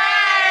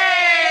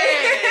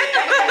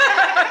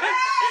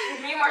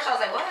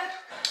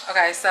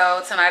 Okay,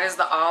 so tonight is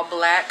the all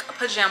black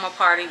pajama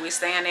party. We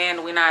staying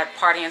in. We're not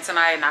partying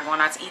tonight, not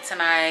going out to eat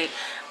tonight.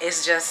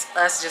 It's just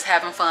us just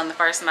having fun the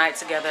first night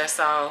together.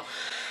 So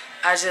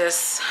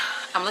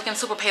I'm looking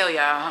super pale,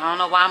 y'all. I don't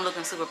know why I'm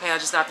looking super pale. I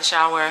just got the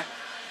shower.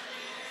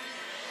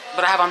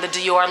 But I have on the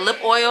Dior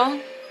lip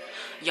oil.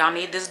 Y'all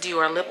need this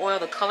Dior lip oil.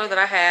 The color that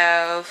I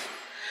have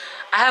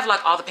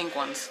like all the pink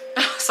ones.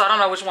 So I don't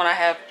know which one I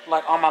have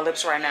like on my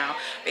lips right now.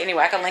 But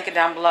anyway, I can link it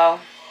down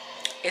below.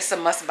 It's a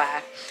must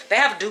buy. They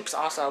have dupes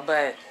also,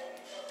 but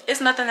it's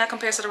nothing that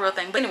compares to the real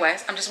thing. But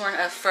anyways, I'm just wearing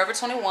a Forever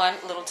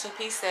 21 little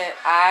two-piece set.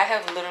 I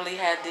have literally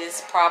had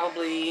this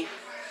probably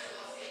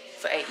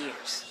for 8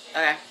 years.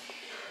 Okay.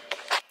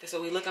 This is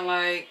what we looking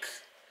like.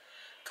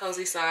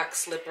 Cozy socks,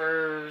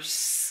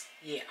 slippers.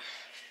 Yeah.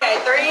 Okay,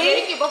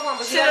 3, 2, 1.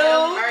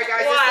 Alright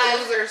guys,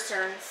 it's the loser's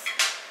turns.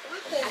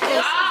 What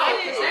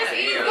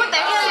the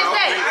hell is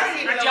that?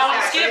 Y'all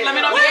skip, let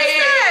me know.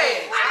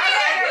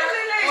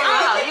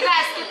 Oh, you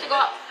guys skip to go.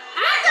 What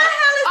the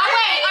hell is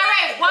that?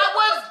 Alright. What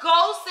was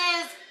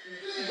Ghost's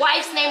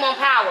wife's name on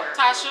Power?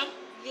 Tasha?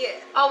 Yeah.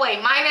 Oh wait,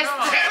 minus.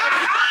 Okay,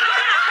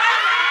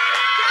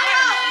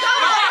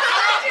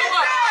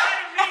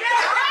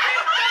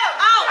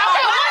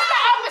 what's the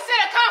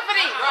opposite of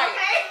company?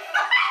 Right.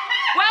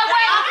 Well,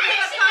 wait.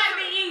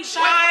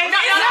 Shine.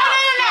 No.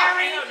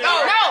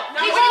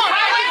 Keep going.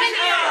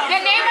 The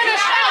name of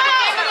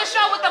the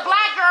show with the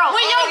black girl.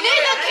 When your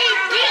nigga keep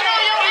getting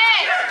on your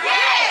ass.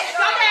 Yes.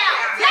 Come down.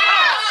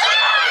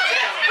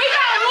 We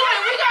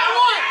got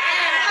one.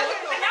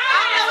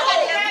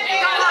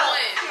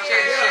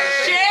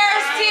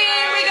 Cheers,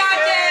 team. We got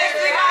this.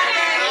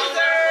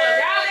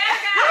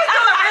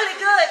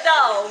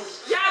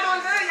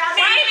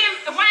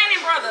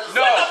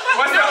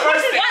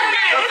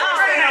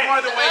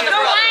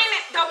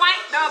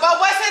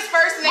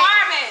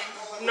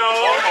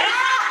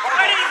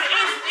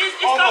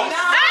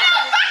 close. I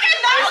don't fucking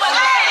know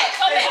that.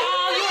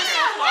 Oh, you were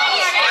so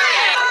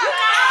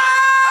close.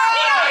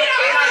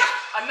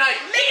 A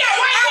night.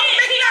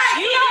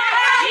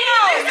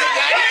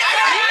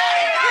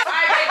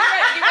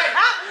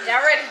 Y'all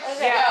ready?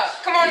 Yeah.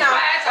 Come on now.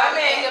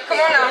 Come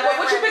on now.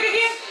 What you pick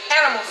again?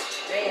 Animals.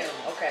 Damn.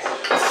 Okay.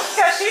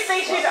 Because she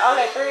thinks she's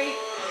okay. 3,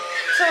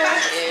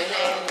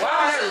 2.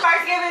 Wow.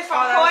 Thanksgiving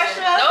from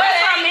Portia. No, it's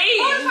from me.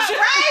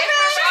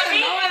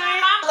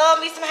 Love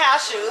me some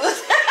house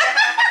shoes.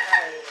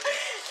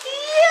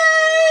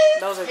 Yay!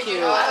 Those are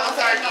cute.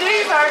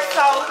 These are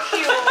so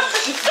cute.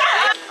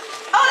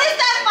 Oh, this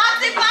that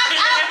boxy box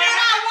outfit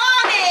I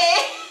wanted.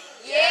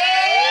 Yes.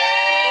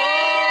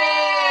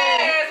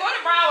 What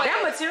a brown That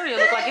material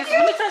look like it's.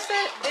 Let me touch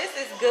that. This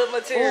is good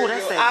material. Oh,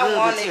 that's that I good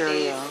wanted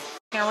material. this.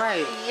 Yeah,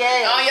 right.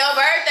 Yes. on your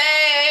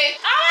birthday.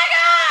 Oh my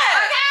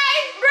God. Okay.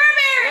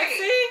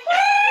 Burberry.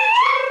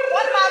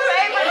 One of my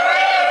favorite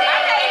brands. I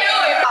can't do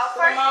it.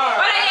 First one.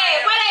 What they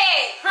at? What they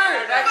at?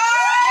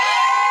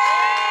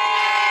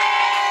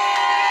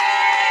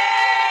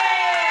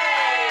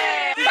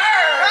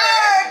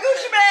 Bird.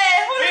 Gucci man.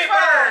 Who is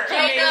Bird?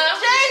 Jacob.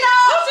 Gina.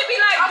 Gucci be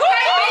like,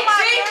 okay, Oh Big my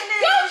G.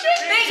 goodness. Gucci.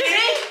 Big G.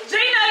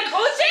 Gina and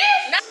Gucci.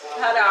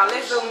 Hold on.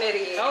 Let's zoom it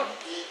in. Oh.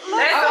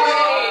 Let's zoom it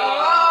in.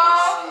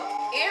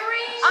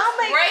 Earrings. Oh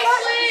my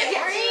Bracelet.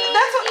 God. Ring.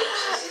 That's what.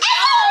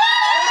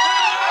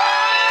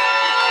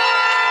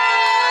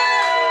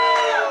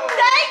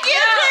 Thank you,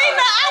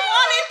 Gina. I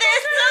wanted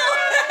this too.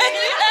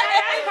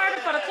 That's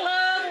perfect for the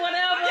club,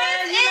 whatever.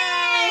 This You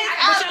know. is.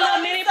 With your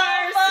little mini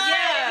purse.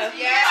 Yeah.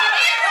 Yeah.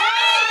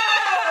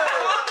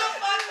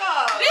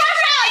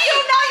 Portia, you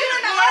know you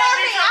didn't order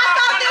me. I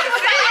thought this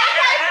was a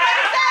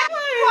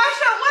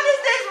Portia, what is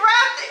this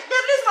wrapped?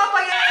 This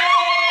motherfucker.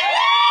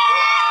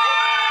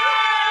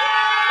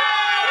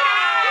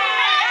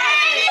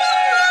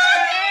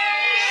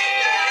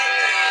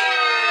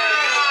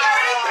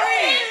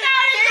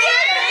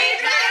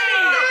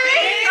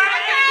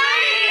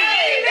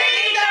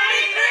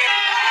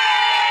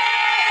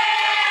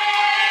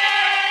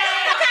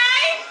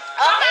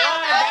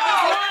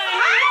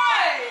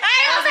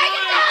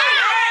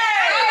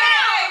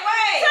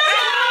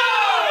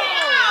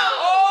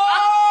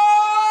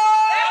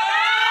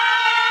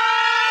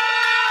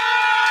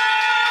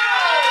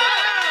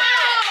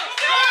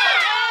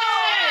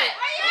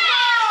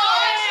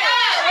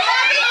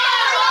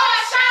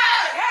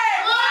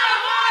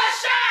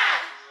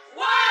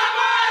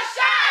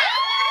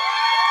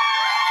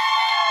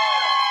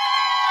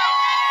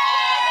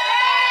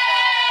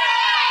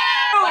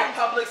 Like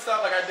public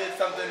stuff, like I did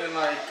something in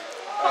like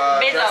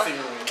dressing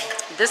room.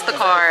 This the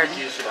card.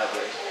 Shit out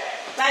there.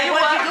 Like,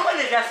 what you do in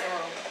the dressing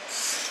room?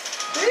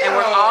 And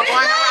we're all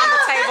going around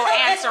the table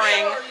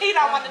answering He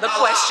don't want to the do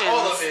questions.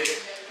 All of it.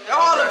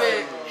 All of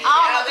it.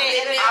 all of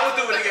it. I would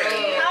do it again.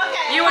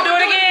 Okay. You would do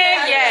it again?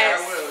 I Yes.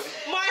 would.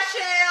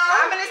 Marshall.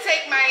 I'm gonna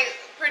take my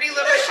pretty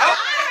little I shot.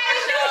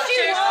 already knew she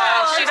Cheers.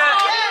 was. She done.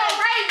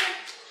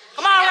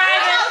 Come on,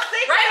 Raven.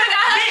 Raven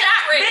got her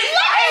shot ready.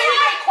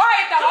 Ain't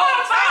quiet the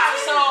whole time,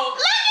 so.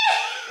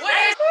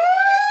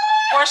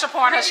 Portia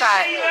pouring her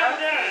shot.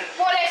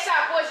 Pour that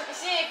shot, boys.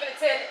 She ain't finna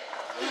tell it.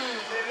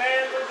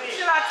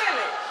 Should I tell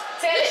it?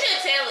 Tell it. You should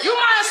tell it. You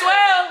might as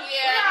well.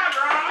 Yeah.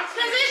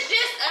 Because it's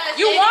just us.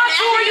 You want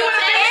to or you would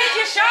have finished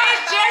your shot?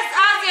 It's just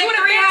us and You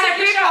would've been 300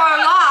 taking people shots.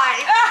 are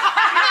live.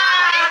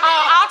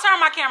 Oh, I'll turn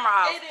my camera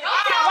off.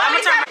 I'm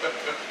gonna turn.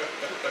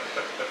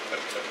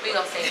 We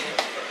gonna sing it.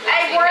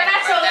 Hey, boy, I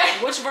told her.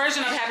 Which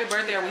version of Happy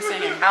Birthday are we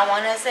singing? I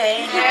want to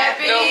say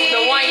happy.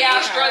 The one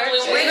y'all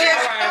struggling with.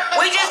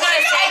 We just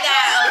gonna say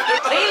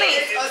that.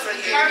 Lily.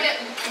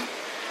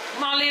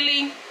 Come on,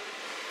 Lily.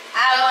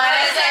 I want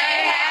to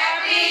say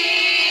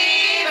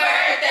happy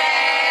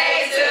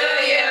birthday to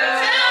you.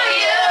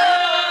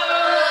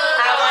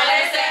 I want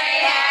to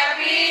say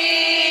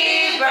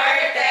happy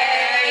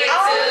birthday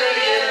to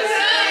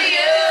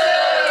you.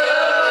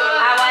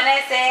 I want to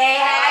say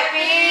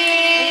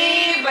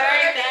happy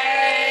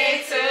birthday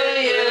to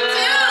you.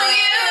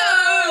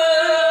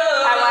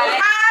 I want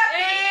to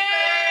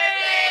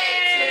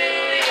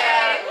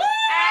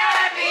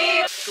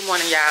happy. Good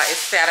morning, y'all. It's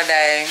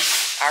Saturday.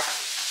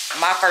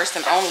 My first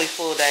and only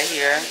full day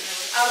here.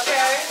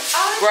 Okay.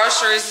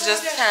 Groceries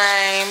just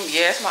came.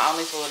 Yeah, it's my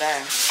only full day.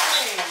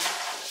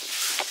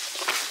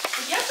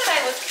 Yesterday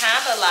was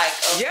kind of like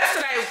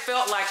Yesterday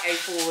felt like a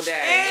full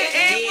day.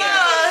 It yeah.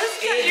 was.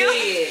 It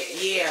did.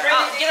 Yeah.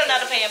 Get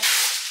another pan.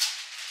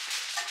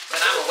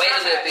 But I'm gonna wait a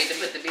little bit to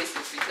put the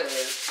biscuits because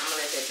I'm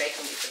gonna let that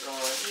bacon get to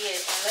going.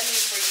 Yes, and let me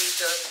freeze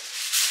the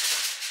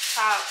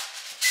top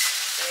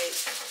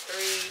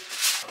 3.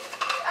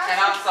 And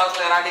I'm so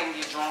glad I didn't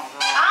get drunk.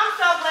 I'm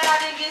so glad I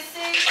didn't get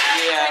sick.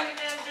 Yeah.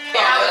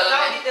 I was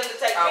gonna get them to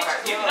take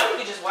pictures. You know,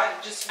 you just wipe,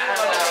 just. I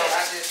don't know.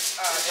 It's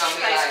gonna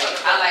be like,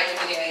 I like it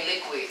when it be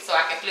liquid, so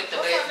I can flip the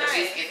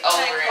biscuits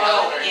over and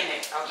over. in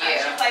it.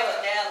 Okay. She Yeah. play with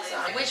Dallas.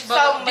 Which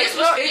bowl? This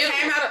was It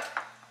came out of.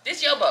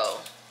 this your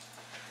bowl.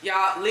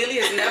 Y'all, Lily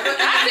has never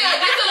I said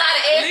this a lot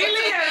of eggs.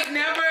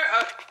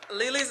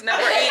 Lily's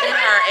never eaten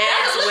her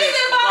eggs with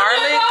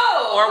garlic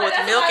or with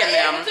milk in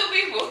them.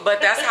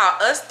 But that's how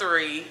us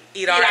three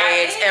eat our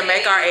eggs and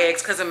make our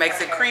eggs because it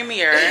makes it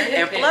creamier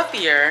and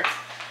fluffier.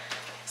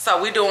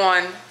 So we're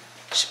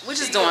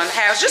just doing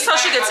halves just so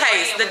she can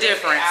taste the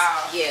difference.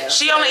 Yeah.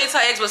 She only eats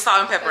her eggs with salt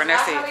and pepper and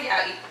that's it.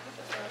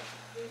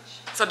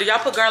 So do y'all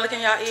put garlic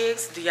in y'all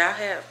eggs? Do y'all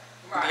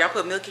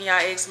put milk in y'all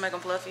eggs to make them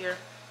fluffier?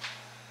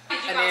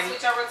 And then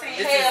this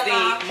is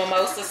the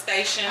mimosa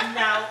station.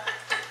 No.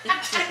 No,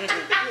 it's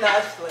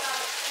good.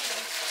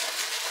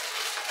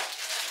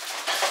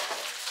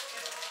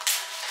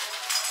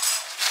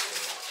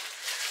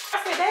 I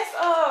said that's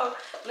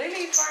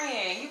Lily's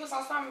friend. He was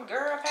on some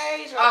girl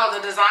page. Oh, the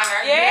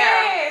designer?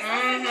 Yes. Yeah.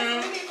 I said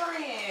that's Lily's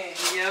friend.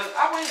 Yep.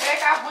 I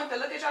went to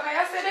look at your name.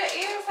 I said that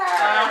is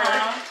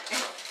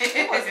her.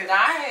 It was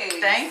nice.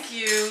 Thank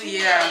you. You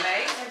Yeah. did an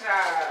amazing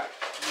job.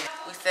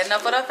 We setting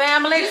up for the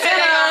family said they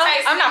gonna dinner.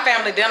 taste I'm not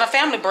family dinner,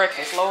 family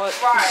breakfast, Lord.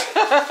 Right.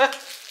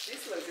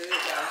 This look good,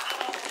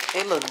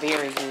 y'all. It look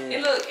very good.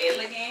 It look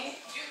elegant.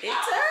 It does.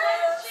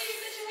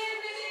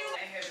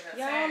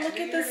 Y'all look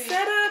at the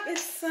setup.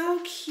 It's so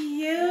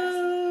cute.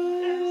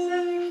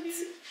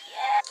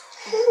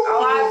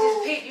 Oh, I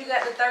just picked. You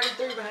got the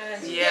 33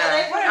 behind you.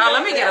 Yeah. Oh,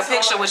 let me get a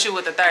picture with you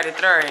with the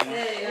 33.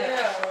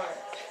 Yeah.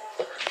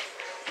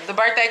 The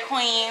birthday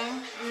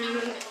queen.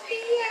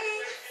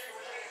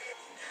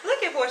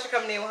 Look at Portia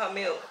coming in with her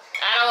milk.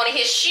 I don't want to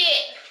hear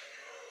shit.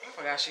 I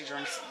forgot she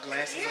drinks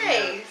glasses of milk.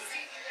 Yes.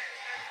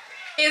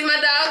 It's my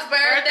dog's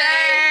birthday.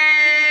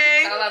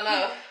 Birthday. That's all I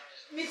know.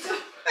 Me too.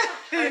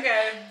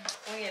 Okay.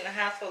 We in the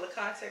house full of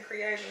content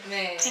creators.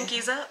 Man.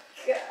 Pinkies up.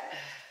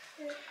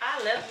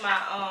 I left my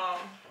vlog.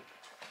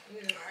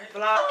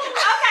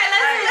 Okay,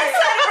 let's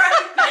celebrate.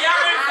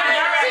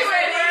 She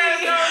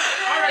ready?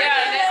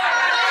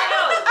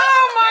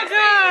 Oh my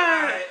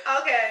God.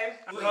 Okay.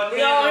 We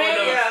all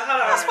Yeah,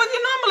 hold on. That's what you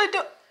normally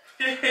do.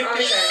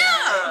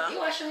 Yeah. You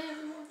wash your hands?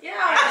 Yeah.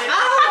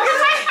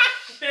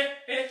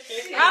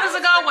 How does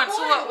it go when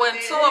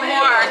two or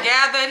more are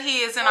gathered?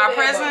 He is in our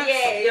presence.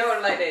 Yeah,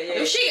 like that.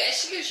 Yeah.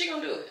 She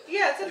gonna do it.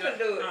 Yeah, Tiff can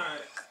do it.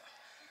 Alright.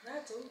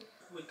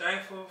 We're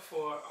thankful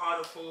for all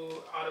the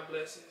food, all the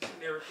blessings,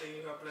 and everything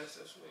you have blessed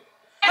us with.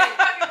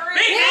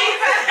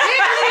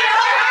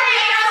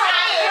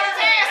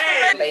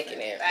 Bacon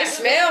in. It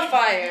smell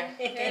fire.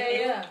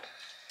 Yeah.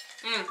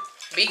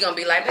 B gonna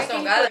be like, this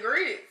don't got it.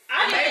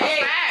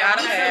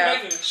 Gotta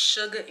have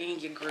sugar in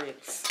your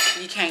grits.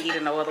 You can't eat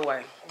it no other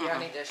way. Y'all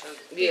need that sugar.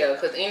 Yeah,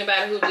 because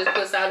anybody who just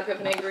puts salt and pepper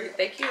in their grits,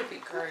 they kill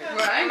people. Crazy.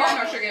 Well, I ain't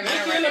got no sugar in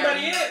mine right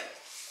now.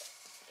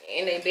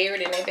 And they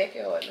buried in their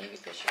backyard. Let me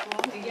get this shit.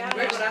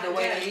 The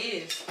way it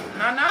is. No.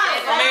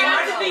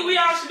 I just think we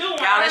all should do it.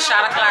 Y'all, let's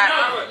shot o'clock.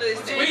 We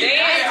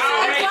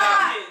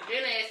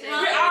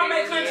all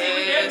make content.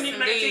 We definitely need to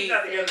make Indeed.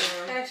 TikTok together.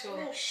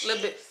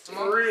 Little bit.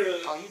 For real.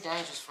 Oh, you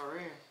dangerous for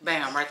real.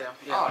 Bam, right there.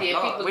 Yeah. Oh,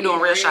 yeah, people We're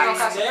doing real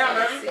shots. Damn,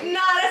 man.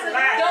 No,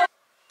 that's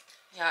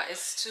Yeah,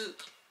 it's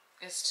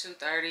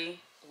 2:30.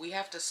 We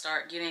have to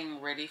start getting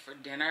ready for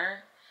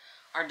dinner.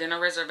 Our dinner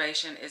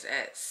reservation is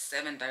at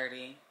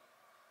 7:30.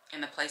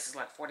 And the place is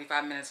like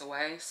 45 minutes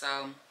away.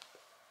 So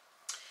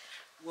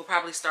we'll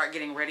probably start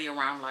getting ready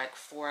around like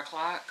 4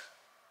 o'clock.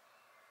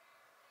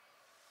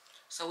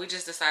 So we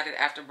just decided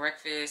after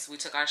breakfast, we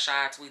took our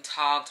shots, we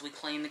talked, we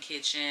cleaned the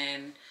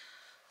kitchen,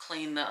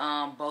 cleaned the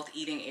both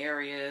eating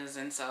areas.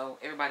 And so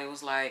everybody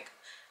was like,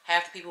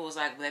 half the people was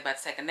like, they about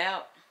to take a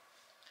nap.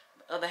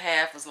 The other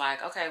half was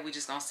like, okay, we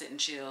just gonna sit and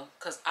chill.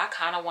 Cause I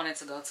kind of wanted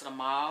to go to the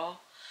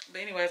mall.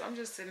 But anyways, I'm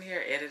just sitting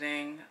here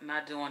editing,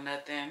 not doing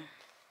nothing.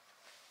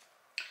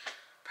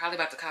 Probably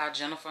about to call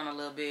Jennifer in a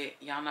little bit.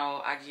 Y'all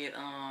know I get,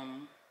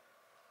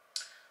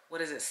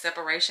 what is it,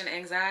 separation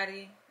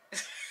anxiety?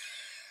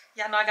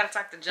 Y'all know I gotta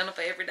talk to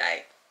Jennifer every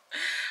day.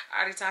 I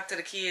already talked to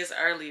the kids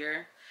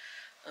earlier.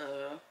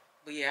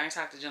 But yeah, I ain't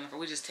talked to Jennifer.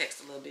 We just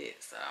text a little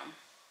bit, so.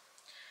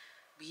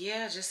 But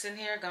yeah, just sitting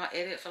here, gonna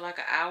edit for like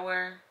an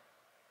hour.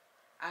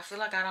 I feel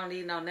like I don't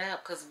need no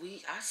nap because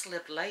I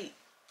slept late.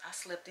 I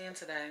slept in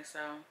today,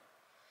 so.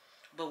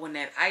 But when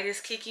that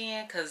itis kick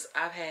in, because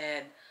I've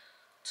had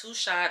 2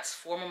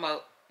 shots,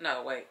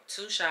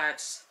 2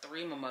 shots,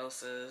 3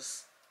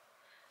 mimosas,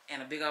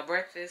 and a big old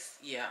breakfast,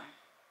 yeah.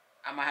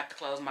 I might have to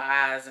close my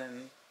eyes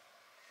and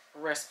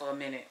rest for a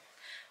minute.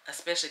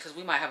 Especially because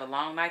we might have a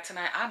long night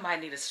tonight. I might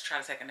need to try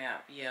to take a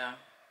nap, yeah.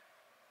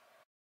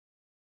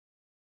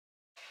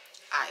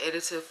 I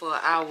edited for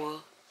an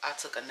hour. I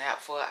took a nap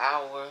for an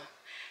hour.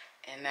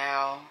 And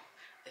now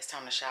it's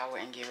time to shower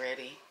and get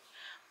ready.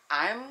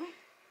 I'm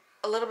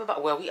a little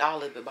bit, well, we all a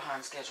little bit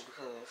behind schedule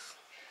because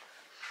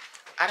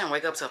I didn't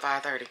wake up till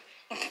 5:30.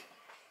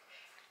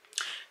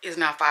 It's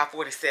now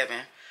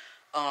 5:47.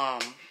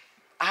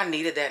 I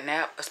needed that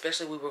nap,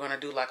 especially we were gonna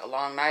do like a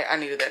long night. I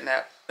needed that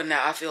nap, but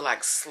now I feel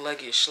like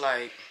sluggish,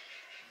 like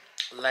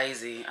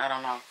lazy. I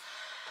don't know.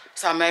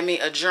 So I made me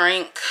a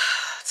drink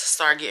to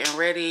start getting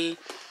ready.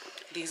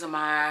 These are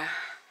my,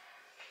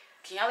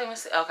 can y'all even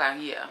see? Okay,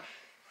 yeah.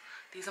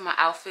 These are my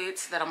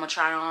outfits that I'm gonna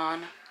try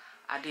on.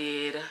 I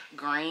did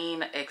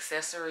green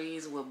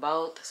accessories with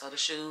both, so the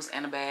shoes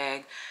and the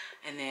bag,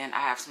 and then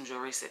I have some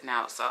jewelry sitting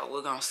out, so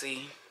we're gonna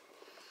see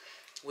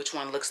which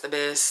one looks the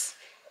best,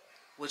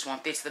 which one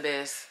fits the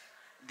best.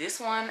 This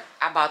one,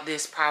 I bought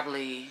this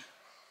probably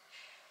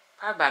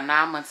about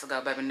 9 months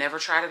ago, baby. Never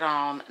tried it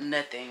on,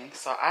 nothing,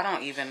 so I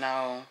don't even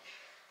know.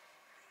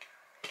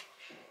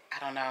 I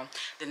don't know.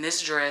 Then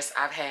this dress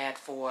I've had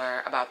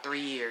for about 3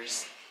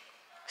 years.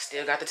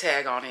 Still got the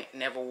tag on it,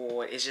 never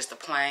wore it. It's just a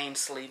plain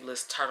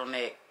sleeveless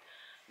turtleneck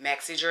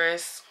maxi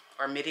dress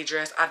or midi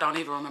dress. I don't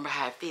even remember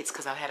how it fits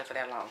because I've had it for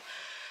that long.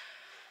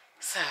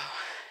 So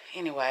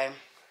anyway,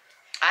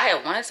 I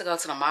had wanted to go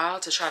to the mall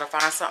to try to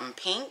find something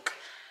pink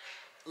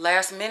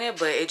last minute,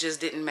 but it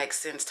just didn't make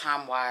sense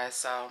time wise.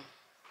 So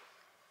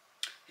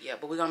yeah,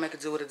 but we're gonna make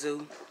it do what it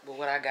do with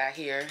what I got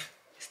here.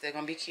 It's still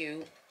gonna be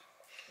cute.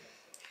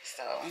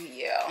 So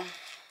yeah, I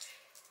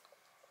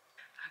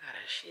got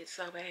a shit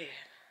so bad.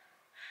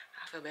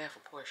 I feel bad for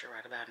Portia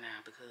right about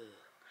now because,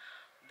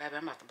 baby,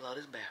 I'm about to blow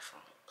this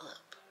bathroom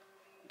up.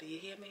 Do you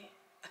hear me?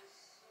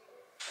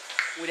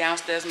 We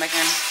downstairs making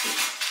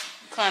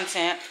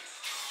content.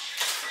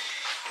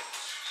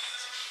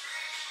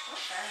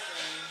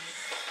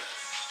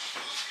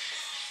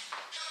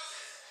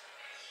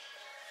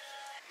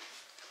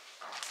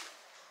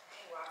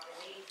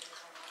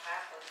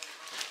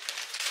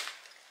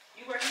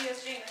 You wear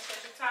heels, Gina,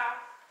 because you're tall?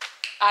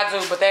 I do,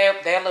 but they're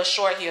a little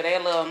short here.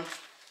 They're a little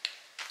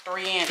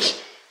 3-inch.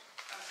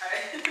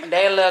 Okay.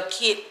 They a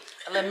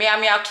little meow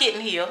meow kitten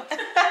heel.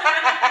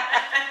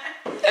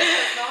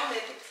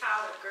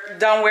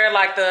 Don't wear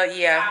like the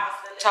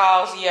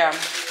tall, yeah.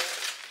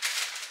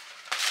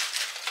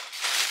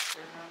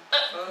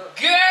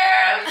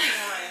 Girl!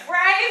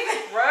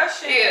 Right?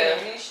 Russian.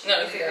 Yeah. No,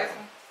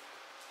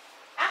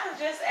 I was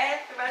just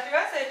asking about you. I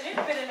said,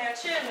 Gina been in there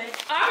chilling.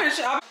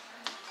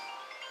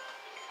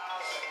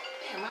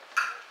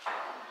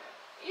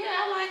 Yeah,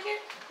 I like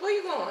it. Where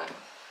you going?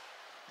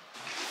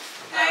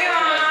 Hey,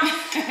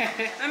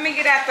 let me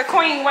get out the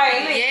queen way.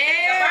 The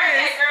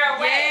birthday girl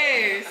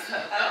way. Yes.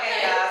 Okay,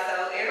 y'all. So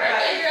everybody.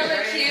 Birthday girl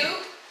look cute.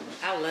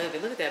 I love it.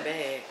 Look at that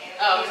bag.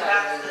 Oh,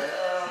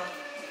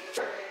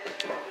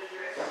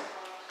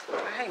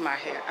 I hate my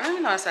hair. I don't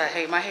even know if I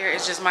hate my hair.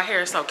 It's just my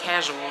hair is so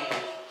casual.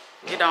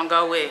 It don't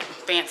go with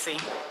fancy.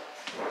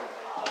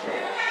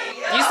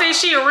 You see,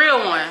 she a real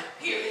one.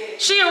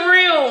 She a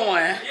real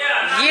one.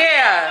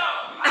 Yeah.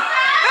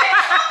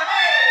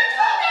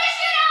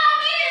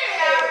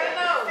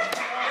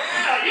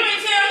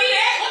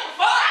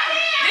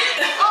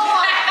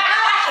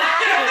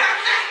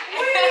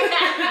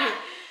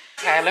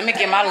 Okay, let me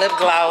get my lip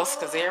gloss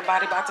because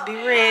everybody about to be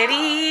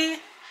ready.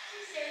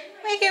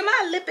 Let me get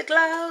my lip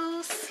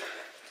gloss.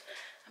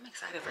 I'm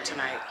excited for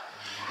tonight.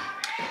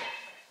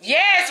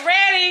 Yes,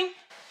 ready.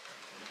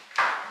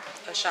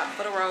 A shot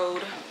for the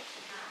road.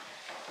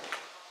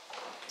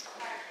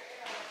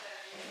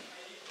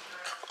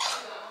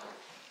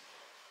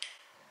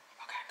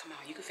 Okay, come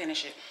on, you can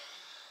finish it.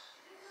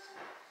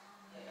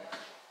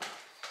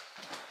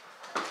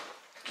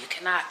 You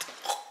cannot.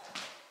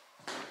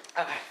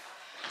 Okay.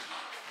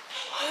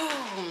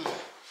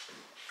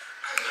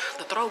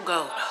 The throat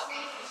goat.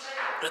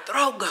 The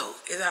throat goat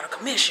is out of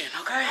commission,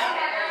 okay?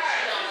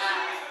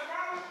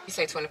 You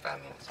say 25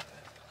 minutes.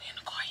 We in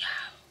the car,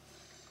 y'all.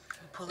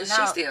 Pulling Is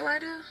out. she still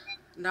right there?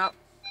 No,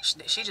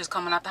 she just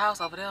coming out the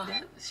house over there.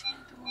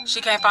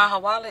 She can't find her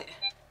wallet.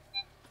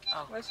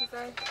 Oh. What'd she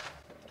say?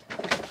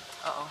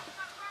 Uh-oh.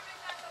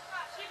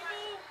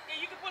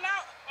 You can pull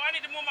out, or I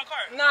need to move my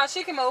car. No,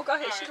 she can move. Go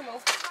ahead. She can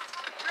move.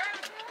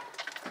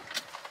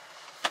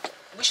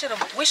 We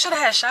should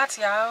have had shots,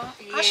 y'all.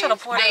 I should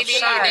have poured a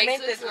shot.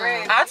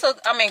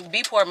 I mean,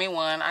 B poured me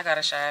one. I got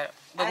a shot.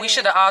 But we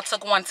should have all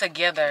took one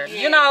together.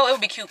 You know, it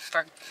would be cute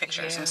for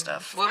pictures and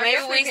stuff. Well,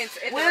 maybe we'll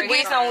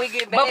get some when we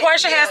get back. But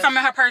Portia has some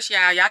in her purse,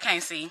 y'all. Y'all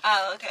can't see.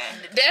 Oh, okay.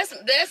 That's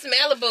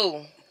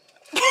Malibu.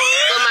 For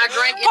my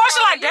drink.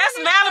 Portia like, that's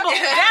Malibu.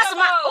 That's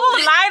my,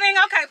 ooh, lighting.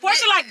 Okay,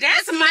 Portia like,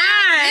 that's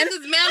mine. This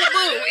is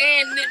Malibu,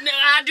 and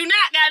I do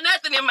not got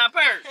nothing in my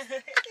purse.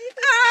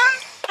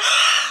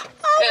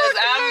 Because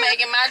I'm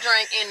making my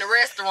drink in the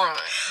restaurant.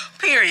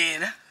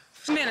 Period.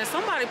 Man,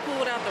 somebody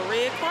pulled out the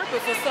red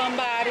carpet for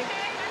somebody.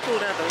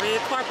 Pulled out the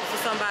red carpet for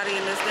somebody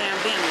in this damn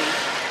Bentley.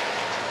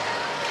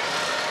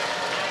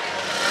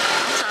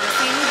 I'm trying to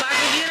see who about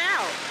to get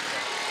out.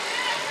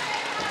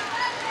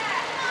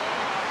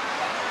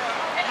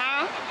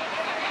 Huh?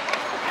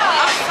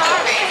 I'm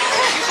sorry.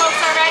 You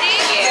folks are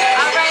ready? Yeah.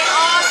 All right,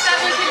 all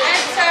 7 can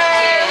enter.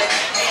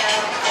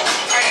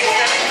 Are you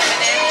 7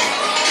 coming in?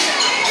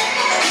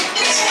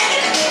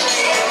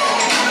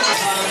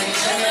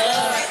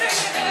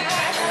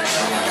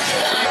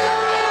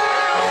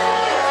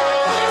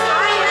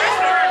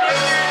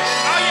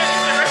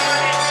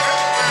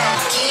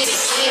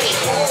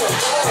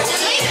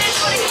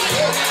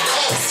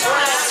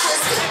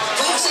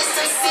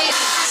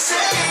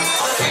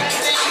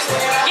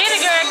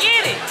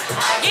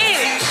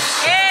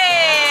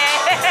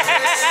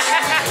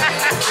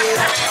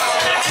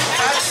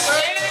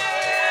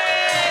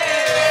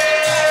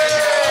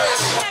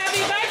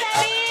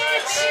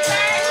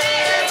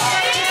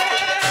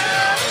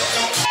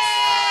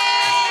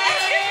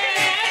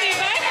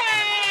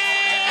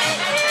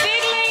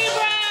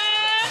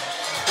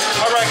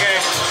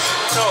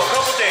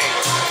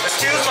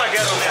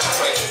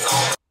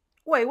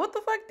 Wait, what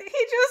the fuck did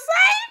he just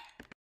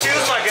say? She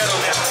was like ghetto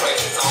now.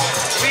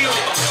 We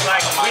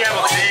have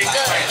a big,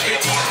 like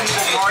 50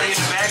 people party in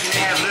the back, and they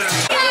have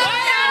literally.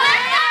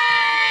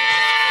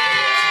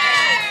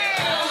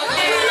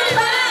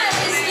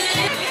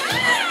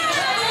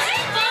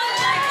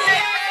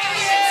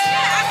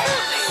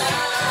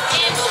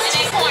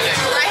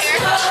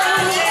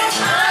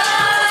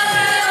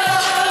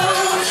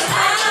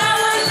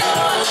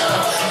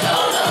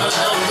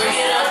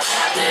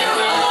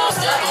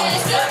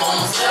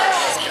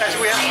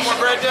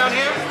 Down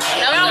here?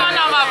 No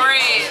more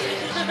bread.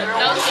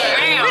 No, sir.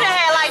 We done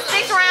had like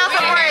 6 rounds of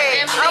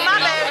bread. Oh, my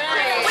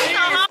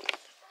bad.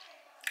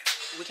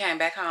 We came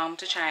back home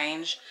to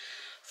change,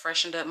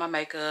 freshened up my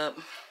makeup.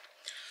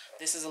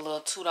 This is a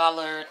little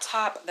 $2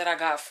 top that I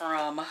got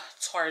from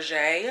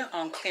Target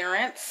on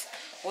clearance.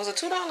 Was it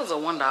 $2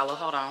 or $1?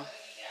 Hold on.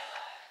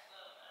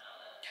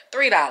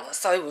 $3.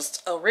 So it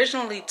was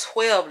originally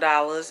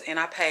 $12 and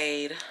I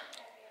paid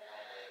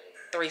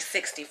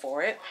 $3.60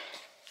 for it.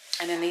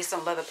 And then these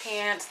some leather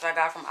pants that I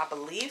got from, I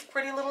believe,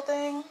 Pretty Little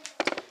Thing.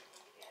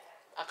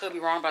 I could be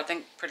wrong, but I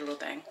think Pretty Little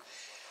Thing.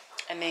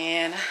 And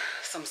then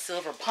some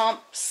silver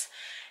pumps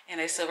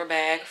and a silver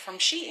bag from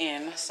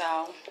Shein.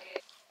 So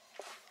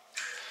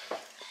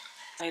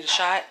I need a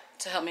shot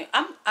to help me.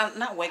 I'm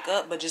not wake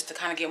up, but just to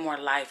kind of get more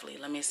lively.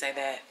 Let me say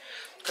that,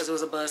 because it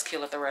was a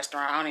buzzkill at the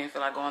restaurant. I don't even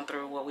feel like going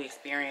through what we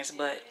experienced,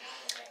 but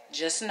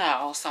just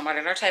know somebody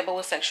at our table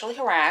was sexually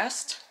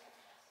harassed.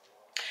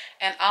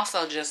 And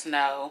also just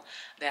know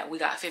that we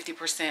got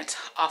 50%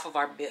 off of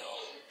our bill,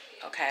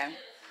 okay?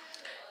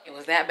 It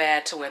was that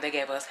bad to where they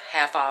gave us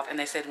half off. And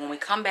they said when we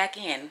come back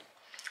in,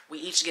 we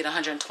each get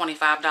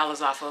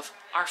 $125 off of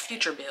our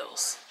future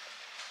bills.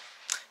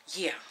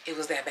 Yeah, it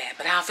was that bad.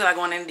 But I don't feel like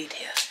going into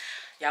details.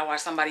 Y'all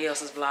watch somebody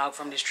else's vlog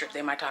from this trip.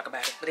 They might talk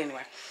about it. But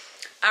anyway.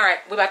 All right,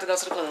 we're about to go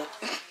to the club.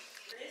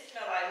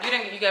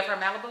 You gave her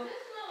Malibu?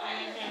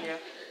 Mm-hmm. Yeah.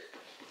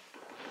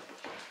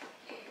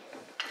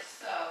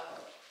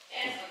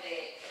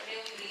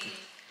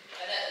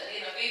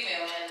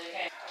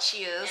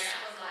 Cheers.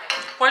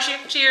 Where's your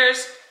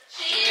cheers?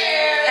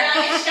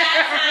 Cheers.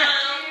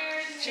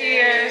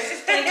 Cheers.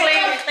 Clink,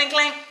 clink, clink,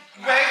 clink.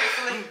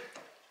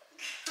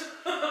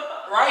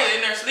 Right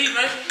in there sleeping,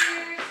 ain't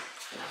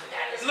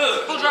she? Look.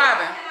 Who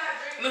driving?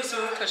 Look,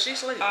 so. Cause she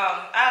sleep.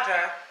 I'll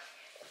drive.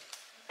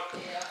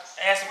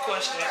 Ask some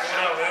questions.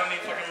 Whatever. They don't need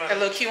fucking money. A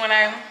little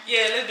Q&A?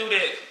 Yeah, let's do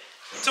that.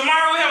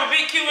 Tomorrow we have a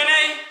big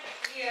Q&A.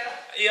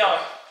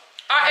 Yeah.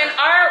 And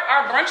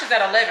our brunch is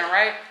at 11,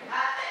 right?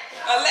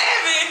 11?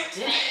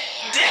 Damn!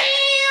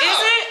 Is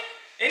it?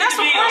 It needs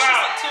to be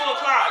about 2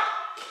 o'clock.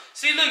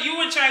 See, look, you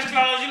wouldn't change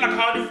clothes. You like a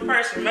whole different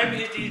person. Maybe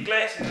it's these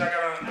glasses I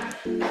got on.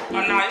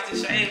 Oh, no, it's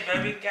the shade,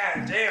 baby.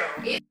 God damn.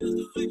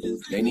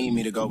 They need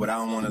me to go, but I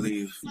don't want to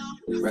leave.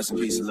 Rest in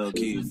peace, Lil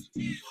Keith.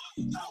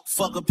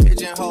 Fuck a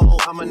pigeonhole,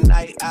 I'm a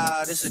night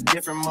owl, it's a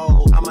different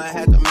mode. I'ma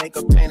have to make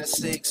a paint of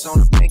 6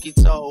 on a pinky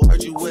toe.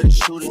 Heard you with a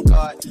shooting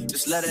guard,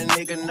 just let a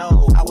nigga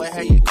know. I would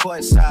have you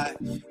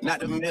courtside,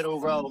 not the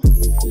middle row.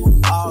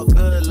 All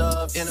good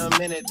love in a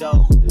minute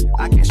though.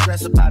 I can't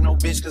stress about no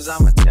bitch cause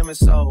I'm a timid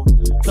soul.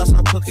 Plus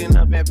I'm cooking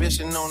up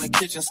ambition on the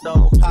kitchen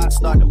stove. Pot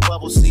start to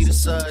bubble, see the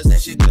suds,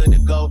 that shit good to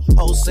go.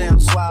 Whole Sam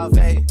Suave,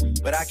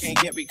 but I can't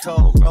get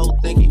recalled. Bro,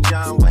 think he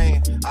John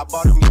Wayne. I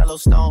bought them yellow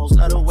stones,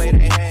 love the way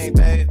they hang,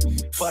 babe.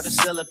 For the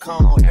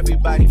silicone,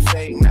 everybody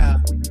fake now.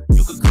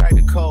 You could crack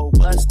the code,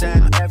 bust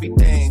down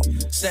everything.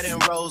 Set in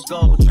rose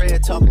gold,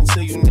 dread talking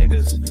to you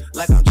niggas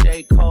like I'm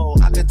J.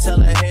 Cole. I could tell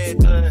her head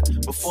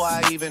good before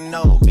I even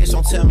know. Bitch,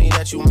 don't tell me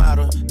that you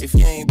model if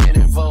you ain't been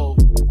in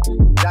Vogue.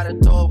 Gotta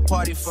throw a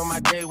party for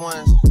my day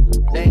ones.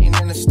 They ain't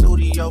in the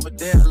studio, but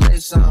they'll lay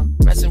some.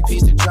 Rest in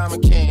peace to Drama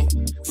King.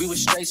 We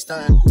was straight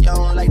stunned. Y'all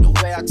don't like the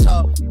way I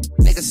talk,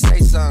 niggas say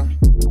something.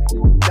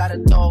 Gotta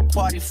throw a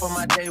party for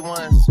my day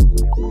ones.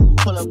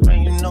 Pull up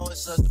and you know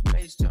it's us, the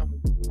bass jump.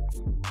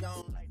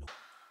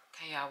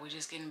 Okay, y'all, we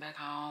just getting back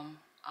home.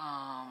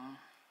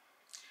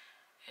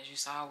 As you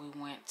saw, we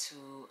went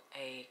to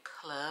a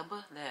club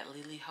that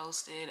Lily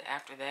hosted.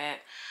 After that,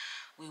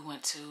 we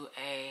went to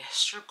a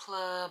strip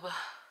club.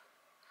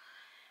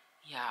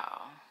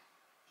 Y'all,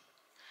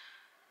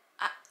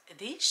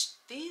 these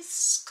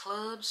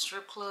clubs,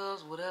 strip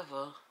clubs,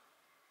 whatever,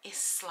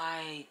 it's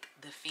like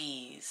the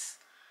fees.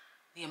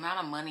 The amount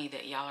of money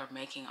that y'all are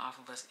making off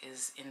of us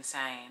is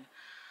insane.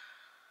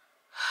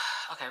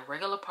 Okay,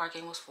 regular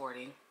parking was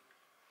 $40.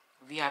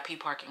 VIP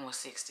parking was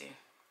 $60.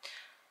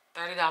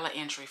 $30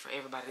 entry for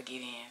everybody to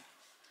get in.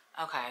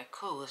 Okay,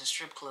 cool. It's a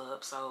strip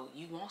club, so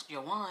you want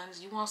your ones.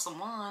 You want some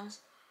ones.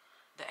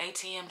 The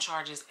ATM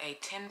charges a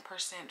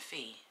 10%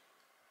 fee.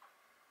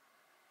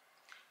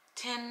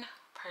 10%.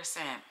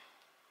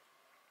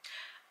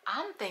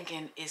 I'm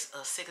thinking it's a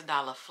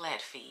 $6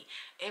 flat fee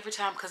every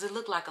time, because it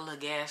looked like a little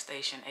gas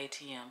station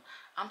ATM.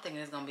 I'm thinking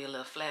it's gonna be a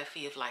little flat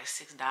fee of like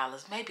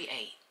 $6, maybe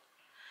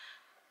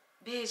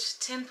 $8. Bitch,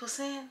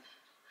 10%.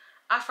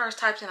 I first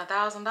typed in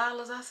 $1,000.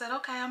 I said,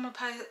 okay, I'm gonna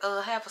pay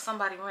half of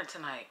somebody's rent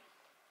tonight.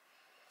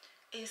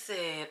 It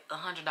said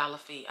 $100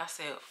 fee. I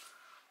said,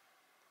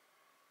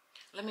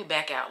 let me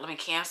back out. Let me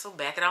cancel,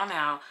 back it on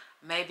out.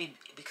 Maybe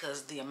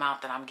because the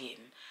amount that I'm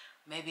getting,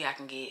 maybe I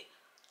can get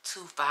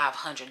 2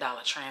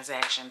 $500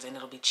 transactions and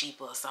it'll be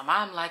cheaper or something.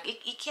 I'm like,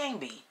 it can't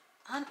be.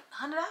 $100?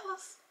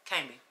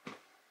 Can't be.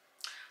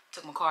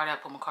 Took my card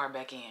out, put my card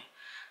back in.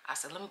 I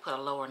said, let me put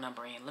a lower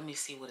number in. Let me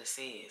see what it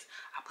says.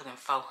 I put in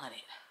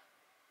 400.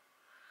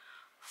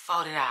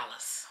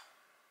 $40.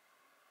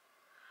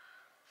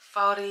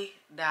 $40.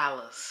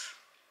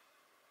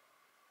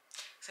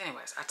 So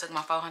anyways, I took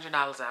my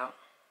 $400 out.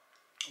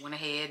 Went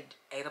ahead,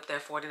 ate up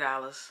that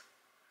 $40.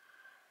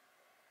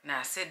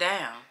 Now sit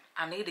down.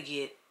 I need to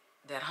get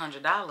that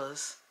 $100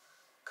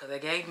 because they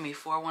gave me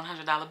 4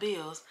 $100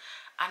 bills.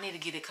 I need to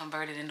get it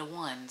converted into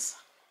ones.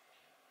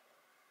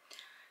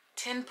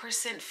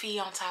 10% fee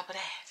on top of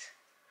that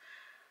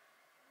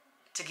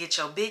to get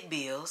your big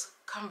bills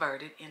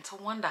converted into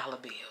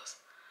 $1 bills.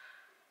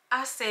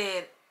 I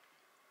said,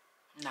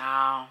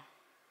 no,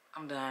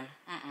 I'm done.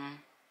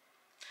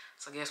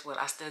 So guess what?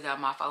 I still got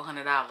my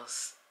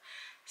 $400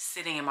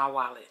 sitting in my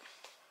wallet.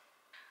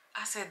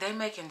 I said, they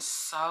making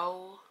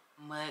so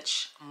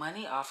much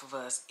money off of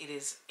us. It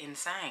is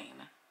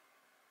insane.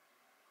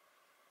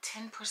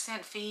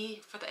 10%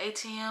 fee for the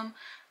ATM,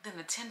 then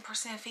the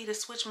 10% fee to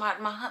switch my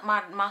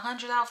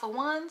 100 out for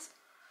ones.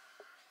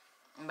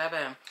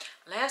 Baby,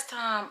 last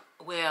time,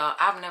 well,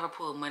 I've never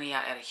pulled money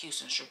out at a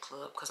Houston strip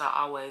club because I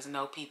always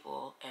know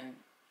people, and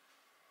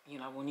you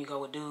know, when you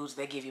go with dudes,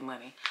 they give you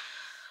money.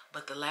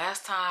 But the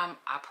last time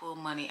I pulled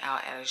money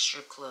out at a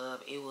strip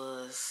club, it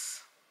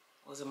was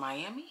it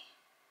Miami?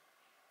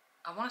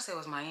 I want to say it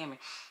was Miami.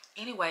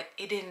 Anyway,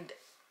 it didn't,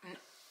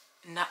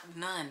 none of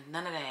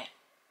that.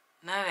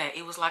 None of that.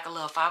 It was like a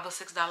little $5 or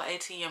 $6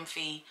 ATM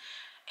fee,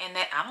 and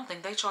that I don't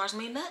think they charged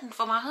me nothing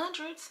for my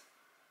hundreds.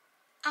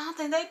 I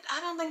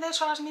don't think they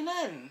charged me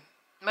nothing.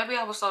 Maybe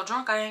I was so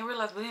drunk I ain't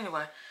realized, but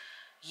anyway,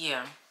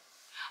 yeah.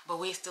 But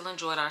we still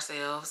enjoyed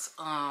ourselves.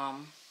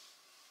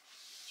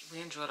 We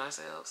enjoyed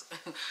ourselves.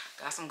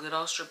 Got some good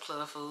old strip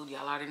club food.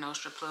 Y'all already know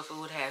strip club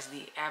food has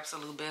the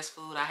absolute best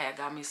food. I had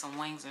got me some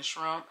wings and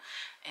shrimp,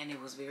 and it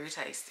was very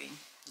tasty.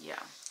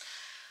 Yeah.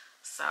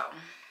 So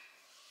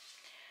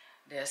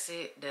that's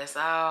it. That's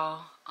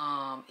all.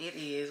 It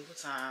is, what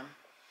time?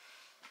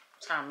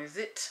 What time is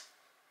it?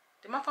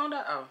 Did my phone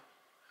die? Oh.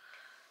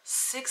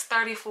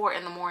 6:34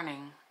 in the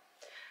morning.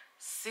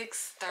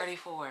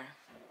 6:34.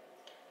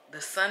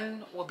 The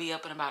sun will be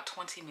up in about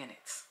 20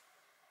 minutes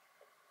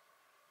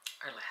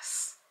or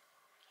less.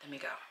 Let me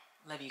go.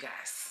 Love you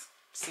guys.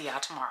 See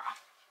y'all tomorrow.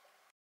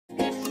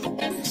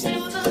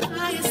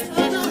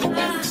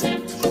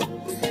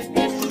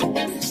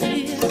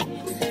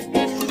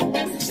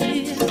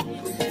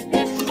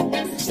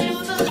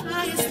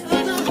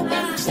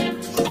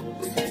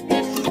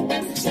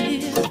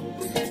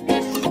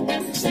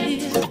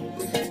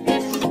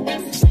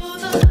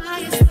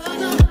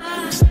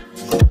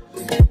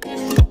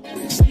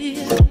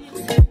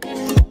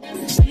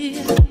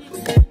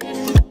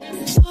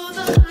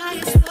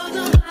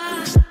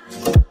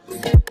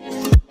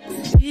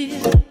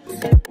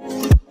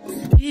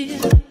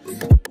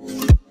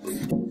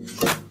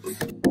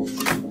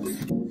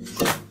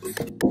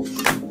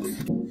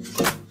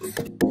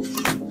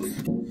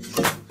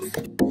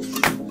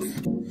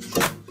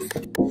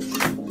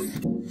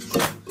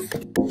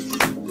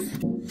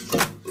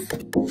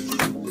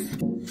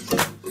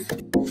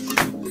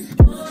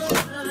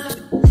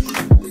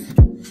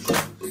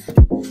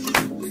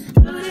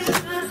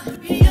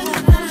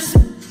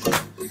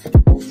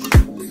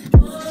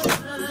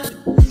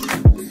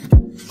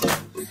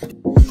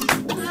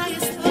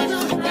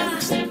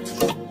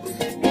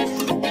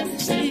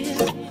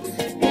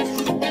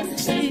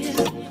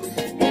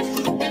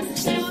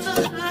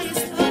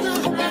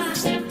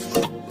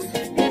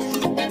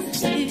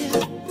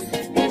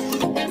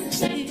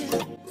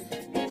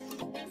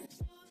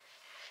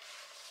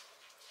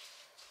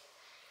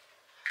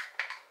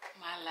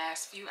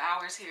 Few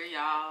hours here,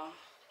 y'all.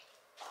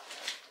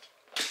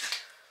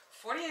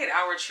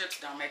 48-hour trips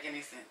don't make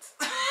any sense.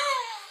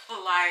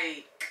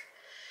 Like,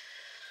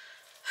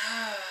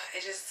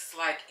 it just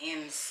like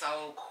ends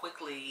so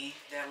quickly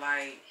that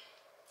like,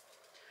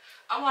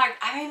 I'm like,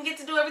 I didn't get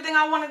to do everything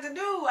I wanted to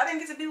do. I didn't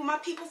get to be with my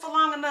people for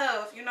long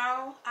enough, you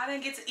know. I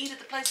didn't get to eat at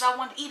the places I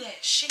wanted to eat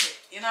at. Shit,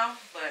 you know.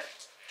 But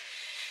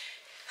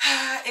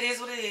it is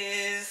what it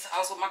is. I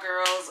was with my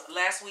girls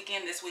last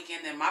weekend, this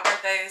weekend, and my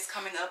birthday is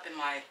coming up in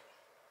like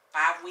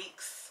 5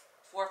 weeks,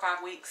 4 or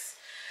 5 weeks.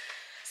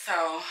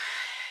 So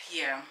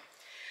yeah,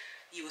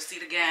 you will see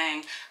the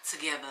gang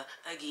together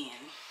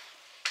again.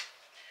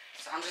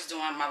 So I'm just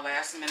doing my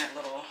last minute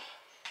little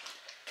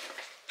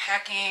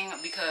packing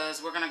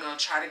because we're gonna go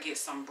try to get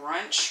some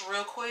brunch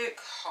real quick.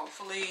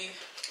 Hopefully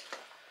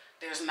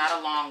there's not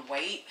a long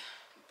wait.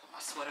 Put my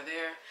sweater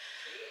there.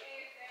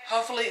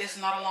 Hopefully it's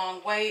not a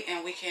long wait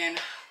and we can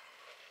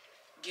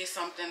get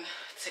something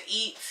to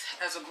eat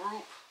as a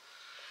group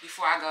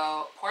before I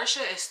go.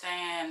 Portia is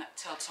staying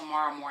till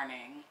tomorrow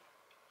morning.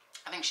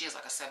 I think she has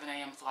like a 7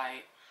 a.m.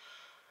 flight.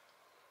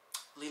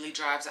 Lily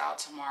drives out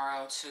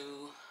tomorrow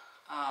to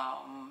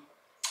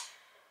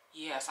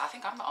Yes, I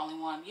think I'm the only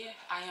one. Yeah,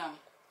 I am.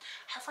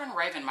 Her friend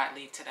Raven might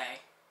leave today.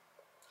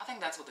 I think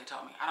that's what they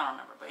told me. I don't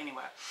remember, but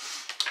anyway.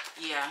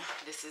 Yeah,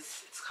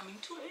 it's coming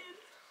to an end.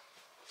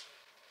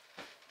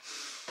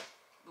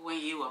 When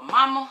you a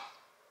mama,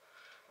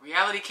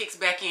 reality kicks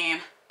back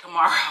in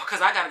tomorrow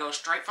because I gotta go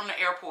straight from the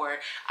airport.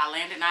 I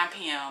land at 9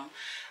 p.m.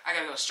 I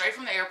gotta go straight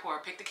from the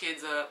airport, pick the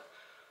kids up,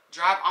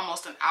 drive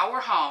almost an hour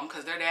home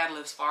because their dad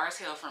lives far as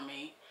hell from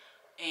me.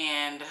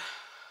 And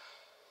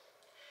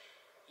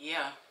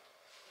yeah,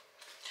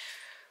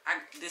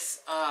 this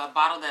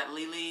bottle that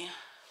Lily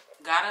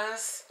got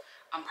us,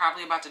 I'm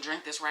probably about to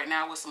drink this right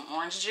now with some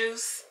orange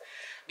juice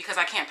because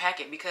I can't pack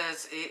it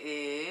because it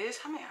is,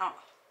 how many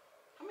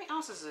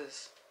ounces is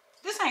this?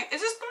 This ain't, is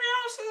this 3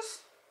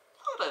 ounces?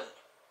 Hold up.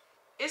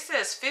 It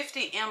says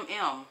 50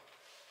 mm.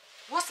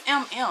 What's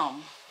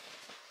mm?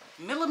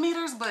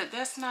 Millimeters, but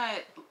that's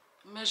not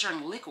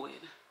measuring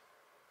liquid.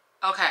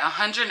 Okay,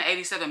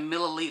 187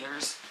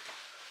 milliliters.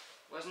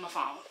 Where's my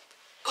phone?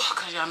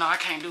 Because y'all know I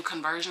can't do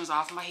conversions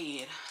off my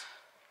head.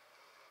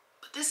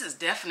 But this is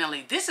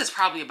definitely, this is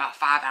probably about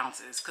 5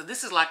 ounces because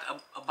this is like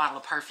a bottle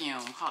of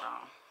perfume. Hold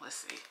on, let's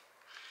see.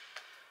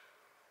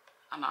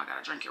 I know I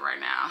gotta drink it right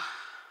now.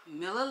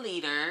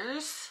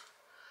 Milliliters,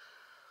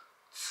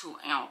 2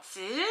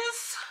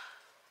 ounces.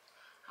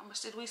 How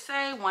much did we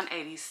say?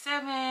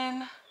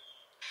 187.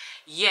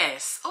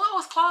 Yes. Oh, I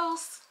was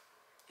close.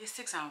 It's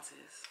 6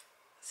 ounces.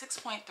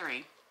 6.3.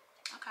 Okay.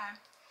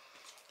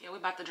 Yeah, we're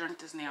about to drink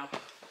this now.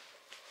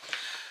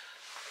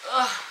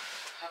 Ugh.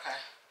 Okay.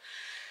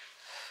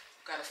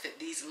 Gotta fit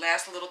these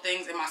last little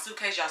things in my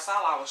suitcase. Y'all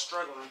saw I was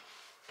struggling.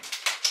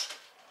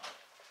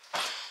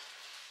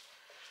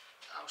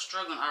 I was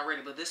struggling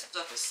already, but this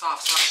stuff is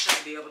soft, so I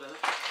should be able to. Let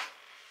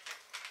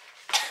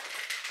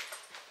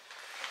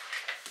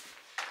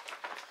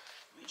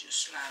me just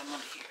slide them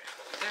under here.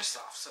 They're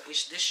soft, so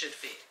this should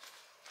fit.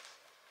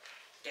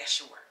 That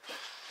should work.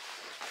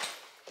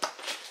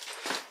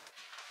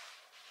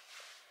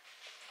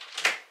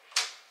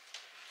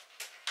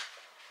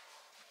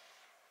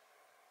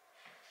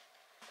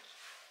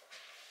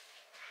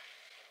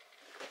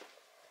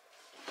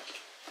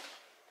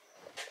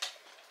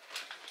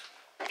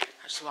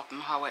 I just walked in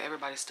the hallway.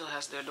 Everybody still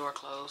has their door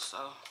closed,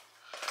 so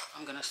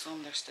I'm gonna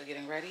assume they're still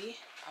getting ready.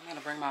 I'm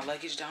gonna bring my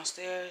luggage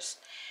downstairs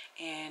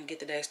and get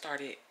the day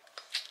started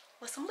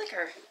with some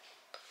liquor.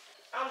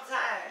 I'm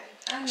tired.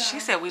 I know. She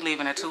said we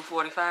leaving at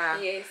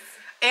 2:45. Yes.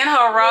 In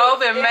her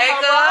robe and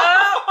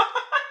makeup.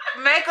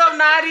 Makeup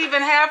not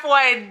even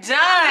halfway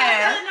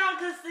done.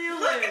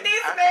 Look at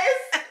this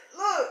mess.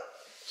 Look.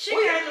 She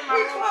came to my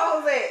room.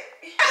 Clothes at?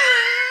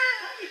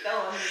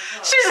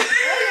 She's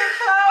where your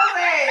clothes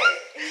at?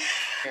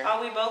 Are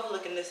we both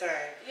looking the same?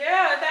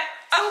 Yeah, that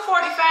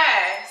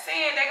 2:45.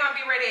 Saying they're gonna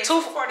be ready at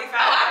 2:45. Oh,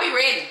 I'll be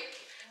ready.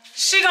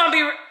 She gonna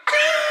be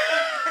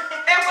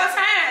At what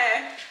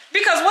time?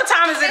 because what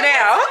time is it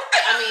now?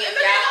 I mean, if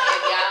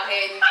y'all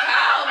hadn't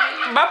called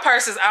me. My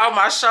purse is out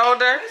my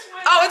shoulder.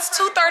 Oh, it's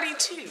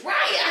 2:32. Right,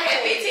 I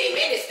had 15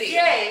 minutes still.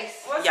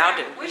 Yes. Y'all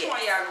do. Which one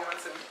y'all going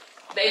to?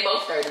 They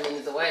both 30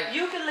 minutes away.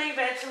 You can leave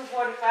at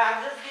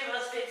 2:45. Just give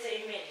us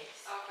 15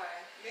 minutes. Okay.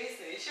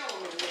 Listen, she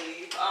don't want to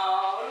leave.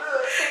 Oh,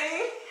 look,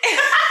 see?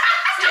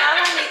 See, all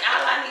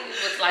I needed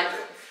was like,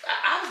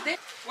 I was there.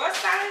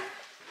 What's that?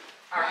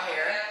 Our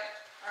hair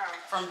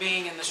from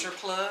being in the strip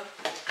club.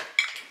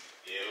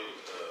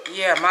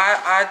 Yeah,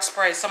 I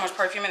sprayed so much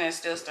perfume and it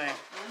still stank.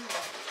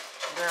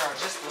 Girl,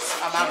 just the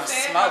amount of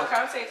smoke.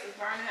 Context is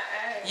burning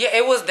her ass. Yeah,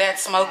 it was that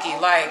smoky.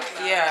 Like,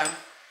 yeah.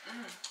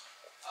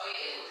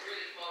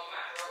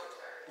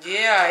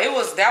 Yeah, it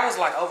was. That was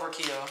like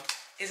overkill.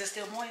 Is it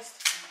still moist?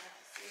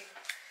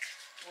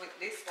 With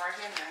this right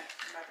here, I'm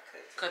about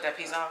to cut that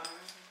piece off.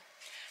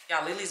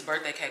 Y'all, Lily's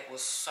birthday cake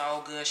was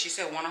so good. She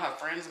said one of her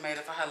friends made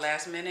it for her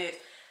last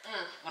minute.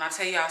 When I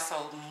tell y'all,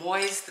 so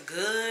moist,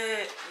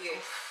 good.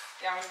 Yes.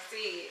 Y'all want to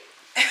see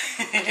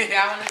it.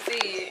 Y'all want to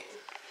see it.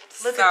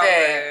 Look so at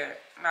that.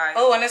 Nice.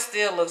 Oh, and it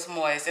still looks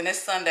moist. And it's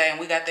Sunday, and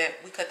we cut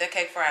that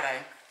cake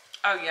Friday.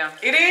 Oh yeah.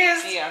 It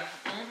is. Yeah.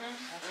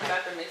 I'm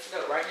about to mix it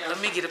up right now. Let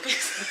me get a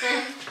piece.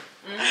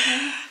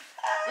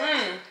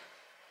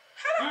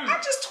 I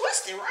just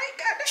twisted, right?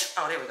 Goddamn.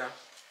 Oh, there we go.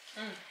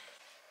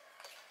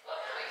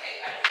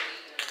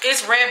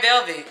 It's red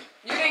velvet.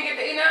 You didn't get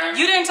the eat none?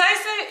 You didn't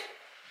taste it?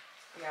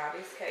 Y'all,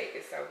 this cake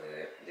is so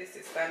good. This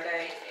is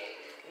Sunday.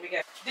 We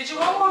got. Did you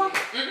want one?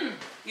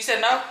 You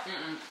said no?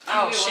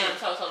 Oh shit.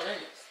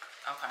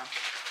 Okay.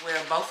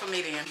 Well, both for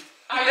me then.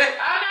 Oh no,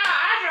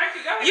 I drank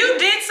it. Go ahead. You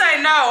did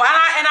say no,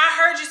 and I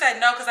heard you say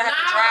no because I have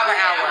to drive an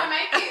hour. I'm gonna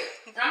make it.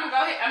 I'm gonna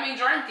go ahead. I mean,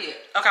 drink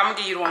it. Okay, I'm gonna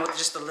give you the one with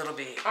just a little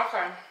bit.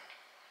 Okay.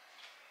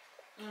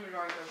 Let me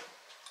drink it.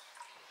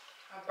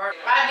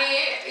 I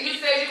did. You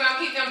said you're gonna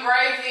keep them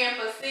braids in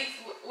for 6.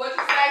 What you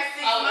say?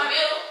 6 months.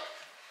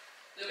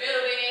 The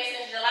middle been in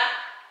since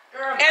July.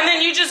 Girl, and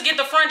then you just get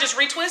the front, just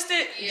retwist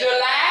it. Yeah.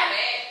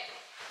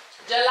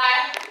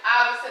 July,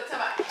 August,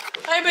 September.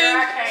 Hey, boo.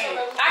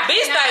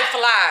 Beast stay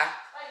fly.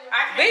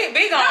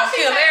 B gonna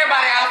kill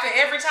everybody outfit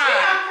every time.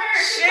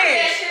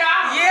 Shit.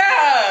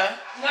 Yeah.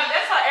 No,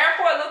 that's her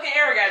airport looking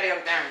every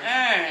goddamn thing.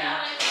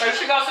 So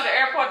she goes to the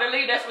airport to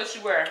leave, that's what she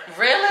wear.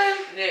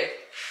 Really? Yeah.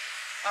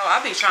 Oh,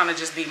 I be trying to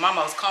just be my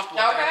most comfortable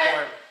at the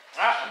airport.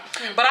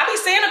 But I be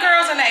seeing the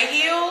girls in their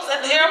heels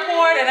at the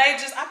airport, and I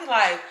be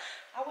like,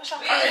 I wish I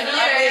could.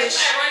 I wish.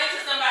 Run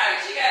into somebody,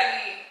 she gotta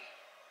be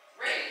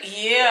ready.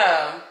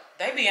 Yeah,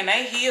 they be in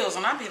their heels,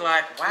 and I be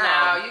like,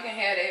 wow. No, you can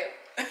have that.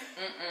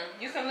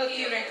 You can look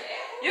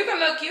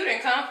cute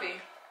and comfy.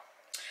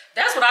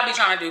 That's what I be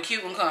trying to do,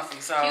 cute and comfy.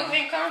 So Cute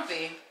and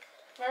comfy,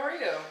 for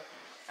real.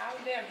 All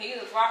them damn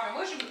heels walking.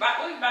 What you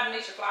about to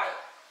miss your flight?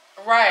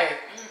 right,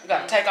 you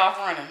gotta take off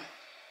running.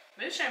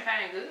 This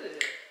champagne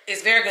good.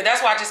 It's very good.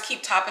 That's why I just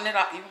keep topping it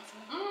off.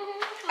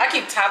 I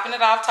keep topping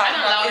it off, topping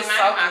it off. It's so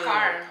my good.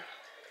 car.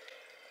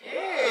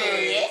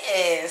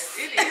 Yes.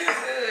 It is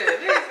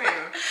good. Listen.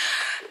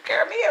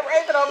 Girl, me and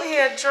Raven over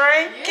here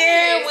drinking.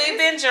 Yes, We've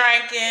been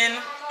drinking.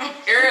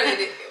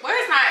 Early. Well,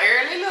 it's not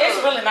early. Look. It's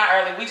really not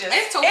early. We just.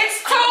 It's 2:45.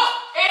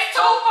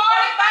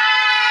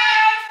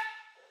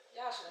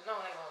 Y'all should have known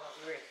they weren't gonna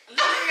be ready.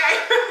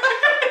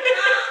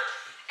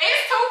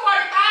 It's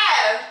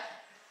 2:45.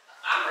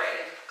 I'm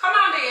ready. Come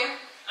on, then.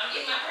 I'm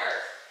getting my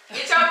purse.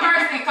 Get your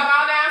purse and come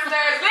on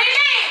downstairs. Lean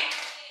in.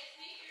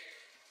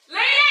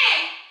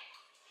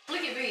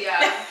 Look at B,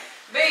 y'all.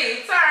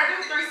 B, turn. Do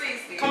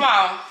 360. Come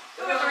on.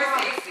 Do a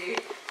 360.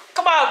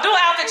 Come on, do an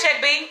outfit check,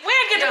 B. We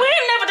ain't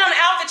never done an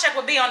outfit check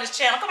with B on this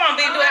channel. Come on,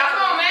 B, do an outfit.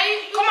 Come on, man.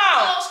 Come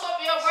on.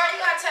 Scorpio, bro, you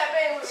gotta tap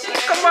in with me.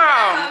 Come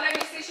on. Let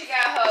me see. She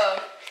got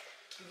her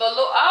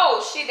balloon.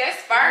 Oh,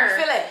 that's fur.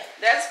 Feel it.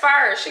 That's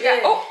fur. She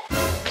got. Girl,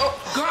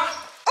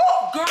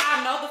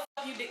 I know the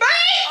fuck you did.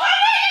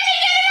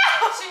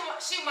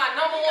 She my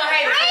number one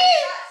hater.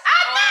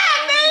 I'm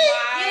not, B.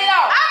 Get it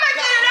off. I'm gonna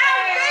get it out,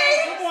 B.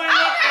 Good morning,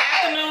 good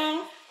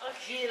afternoon.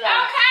 Okay,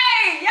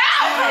 yo.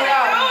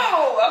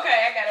 Okay,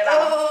 I got it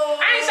off.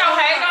 I ain't so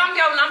hate. I'm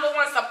your number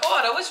one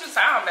supporter. What you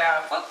talking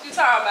about? What you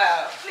talking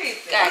about?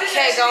 Please. Got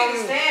cake on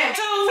me. Take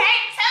two.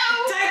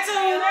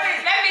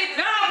 Let me.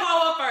 No,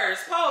 Poe up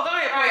first. Poe, go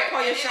ahead,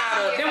 pour your shot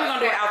up. Then we're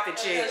gonna do an outfit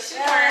check.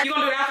 You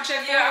gonna do an outfit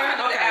check? Yeah, I'm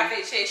gonna do the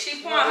outfit check. She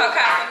pouring her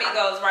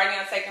Casamigos right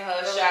now, taking her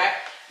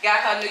shot.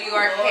 Got her New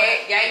York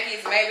hat,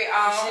 Yankees maybe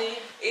on.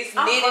 It's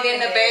knitted in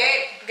the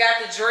back.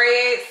 Got the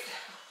dreads.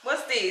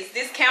 What's this?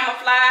 This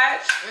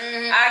camouflage,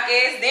 I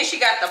guess. Then she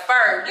got the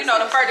fur. You know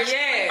the fur that she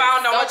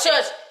found on. Don't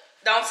touch it.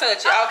 Don't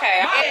touch it.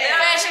 Okay.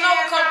 Fashion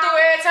Nova come through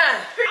every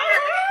time.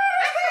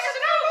 That's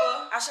Fashion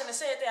Nova. I shouldn't have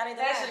said that. I need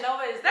to Fashion lie.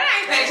 Nova is that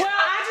ain't Fashion Well,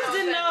 I just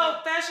didn't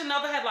know Fashion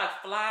Nova had like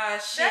fly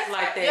shit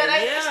like that. Yeah,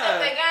 they step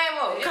their game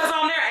up. Because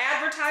on their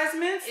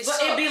advertisements, but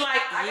it'd be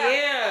like,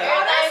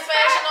 Everything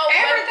Fashion Nova.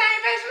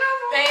 Everything Fashion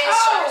Nova. Pants,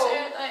 shirts,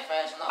 everything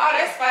Fashion Nova. Oh,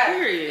 that's fine.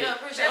 Period. Yeah,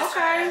 appreciate it.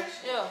 Okay.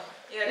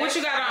 Yeah. What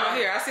you got on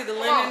here? I see the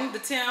linen, the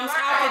Timbs,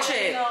 outfit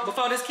check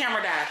before this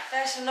camera died.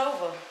 Fashion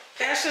Nova.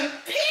 Fashion,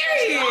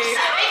 period. They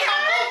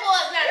come over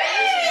us now.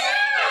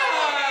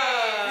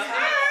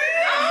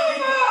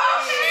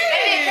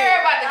 They didn't care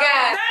about the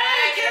guys.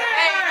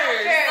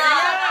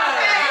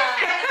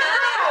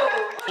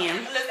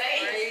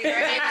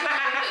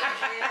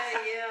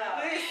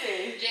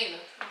 Gina.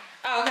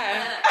 Okay.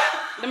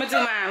 Let me do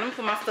mine. Let me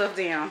put my stuff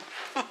down.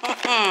 Put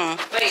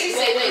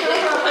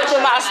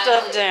my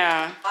stuff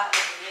down.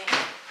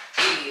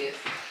 Yes.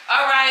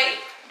 All right.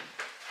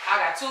 I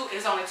got two.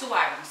 It's only two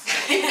items.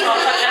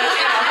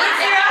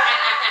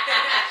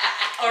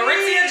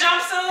 Aritzia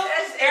jumpsuit,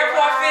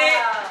 airport fit,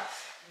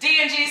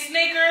 D&G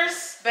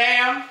sneakers,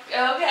 bam. Okay.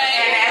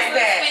 And that's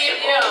that.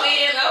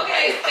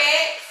 Okay,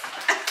 facts.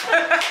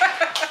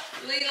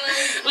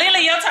 Lila,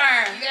 your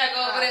turn. You gotta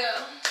go over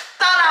there.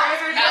 Thought I was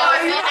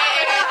recording.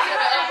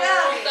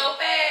 So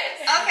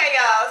fast. Okay,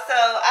 y'all. So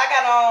I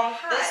got on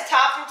this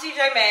top from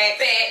TJ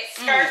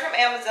Maxx, skirt from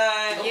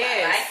Amazon,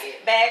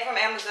 bag from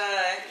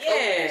Amazon,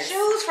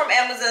 shoes from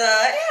Amazon.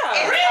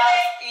 Yeah.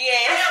 Really?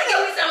 Yes. I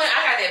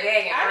got that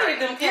bag in. I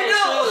need them kind of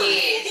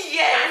shoes.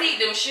 Yes. I need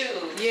them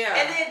shoes. Yeah.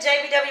 And then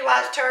JBW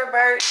Watch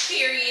Turbird.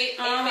 Period.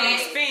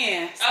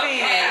 Spin.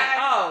 Okay.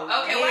 Oh,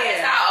 okay, why is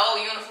our old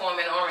uniform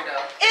in orange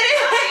though? It is.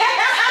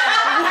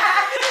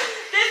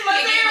 This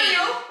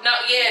material. No,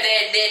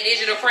 that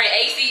digital print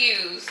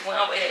ACUs. We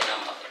don't wear that no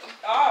more.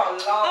 Oh,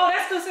 Lord. Oh,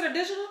 that's considered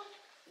digital?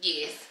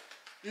 Yes.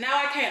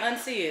 Now I can't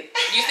unsee it.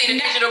 You see the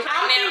digital print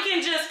I'm now?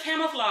 thinking just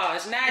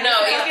camouflage. Now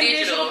No, it's it's fucking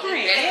digital.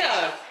 print. That's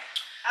Yeah.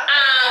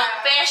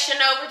 Fashion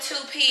Nova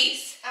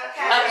 2-piece.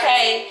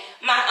 Okay.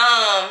 My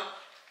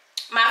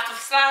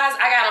slides,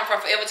 I got them from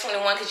Forever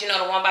 21 because you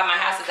know the one by my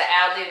house is an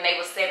outlet and they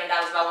was $7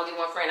 buy one get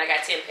one free and I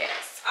got 10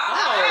 pairs.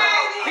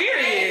 Oh,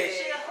 period.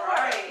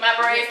 My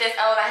braids that's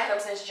old, I had them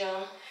since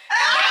June.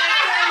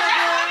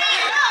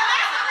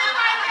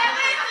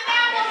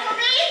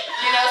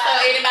 You know, so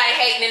anybody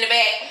hating in the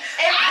back.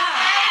 And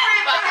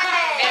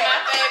my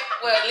favorite,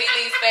 well,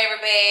 Lily's favorite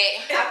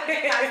bag,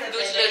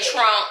 the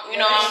trunk, you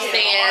know what I'm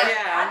saying?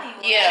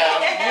 Yeah.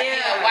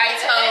 White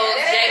toes,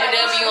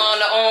 JW on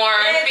the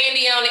arm,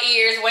 Fendi on the the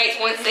ears. Wait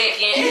 1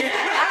 second.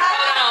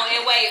 Hold on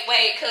and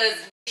wait, cause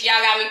y'all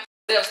got me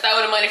up,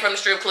 stole the money from the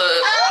strip club.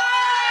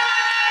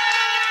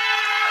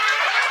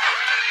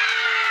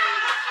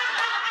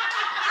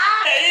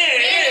 Me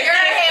and the girl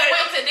had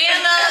went to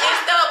dinner and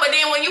stuff, but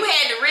then when you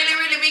had to really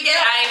be gay,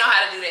 I ain't know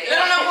how to do that. You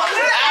don't know what? I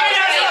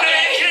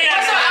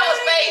was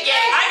fake gay.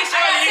 I can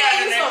show you how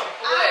to do that.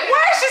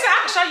 What? She said I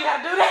can show you how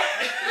to do that.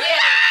 Yeah.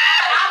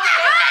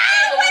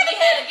 But when we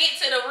had to get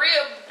to the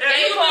real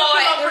gay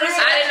part,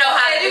 I didn't know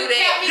how to do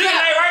that. You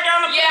lay right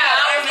down the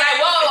I was like,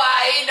 whoa,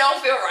 it don't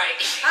feel right.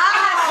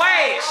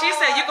 Wait, she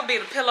said you could be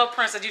the pillow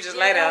prince that you just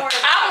lay down.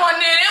 I'm one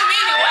of them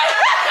anyway.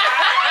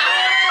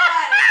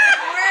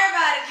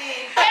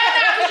 Hell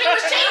no, because you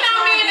was cheating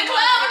on me in the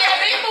club with that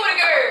big booty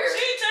girl.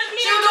 She touched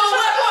me. She was doing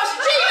what? She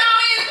cheating on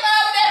me in the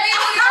club with that big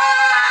booty girl.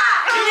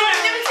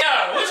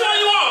 Which one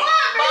you want?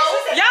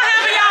 Y'all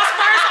having y'all's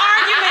first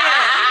argument.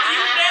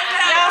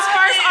 Y'all's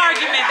first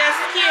argument. That's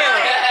cute.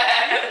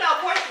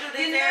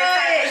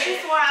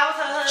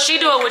 She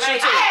do it with you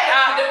too.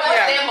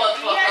 That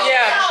motherfucker.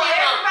 Yeah.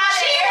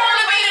 She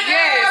wanna be the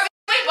girl.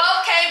 We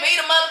both can't be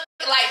the mother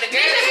like the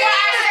girl. This is why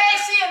I said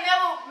she'll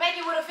never make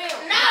it with a film.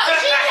 No,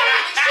 she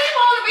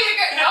wanna be the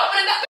girl. You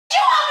open the door.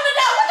 You open the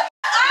door.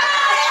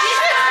 What the This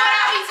is what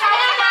I be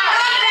talking about.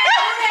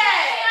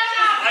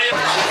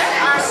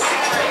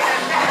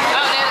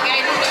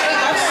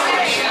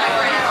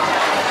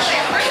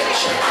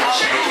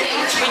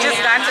 We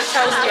just got to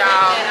toast,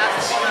 y'all.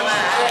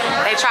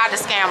 They tried to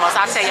scam us.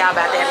 I'll tell y'all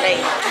about that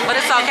later. But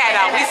it's okay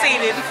though. We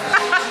seen it.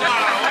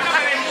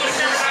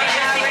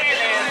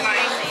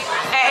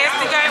 At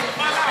Instagram.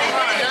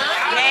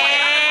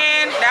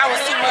 Man, that was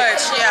too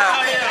much.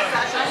 Yeah.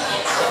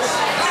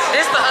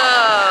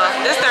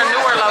 This their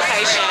newer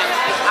location.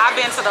 I've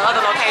been to the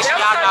other location,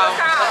 y'all know.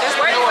 But this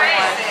the newer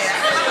one.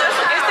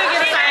 It still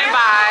get the same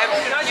vibe.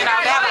 You know,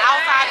 they have an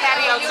outside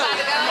patio too.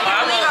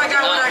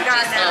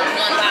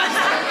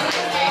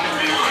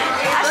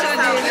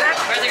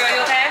 Brother girl,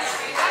 you okay?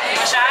 You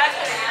want a shot?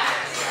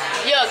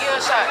 Yeah, give her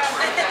a shot.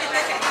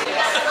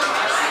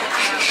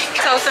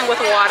 Toasting with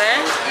water.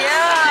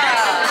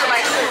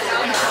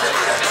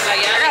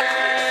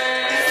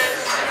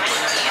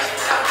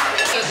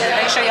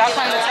 Make sure y'all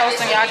come to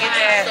toast and y'all get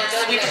that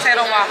sweet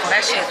potato waffle.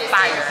 That shit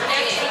fire.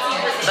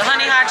 The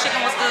honey hot chicken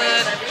was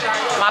good.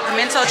 My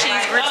pimento cheese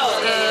grits was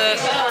good.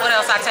 What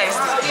else I tasted?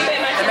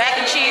 The mac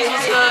and cheese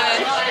was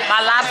good.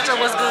 My lobster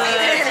was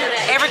good.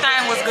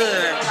 Everything was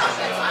good.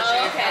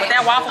 But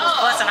that waffle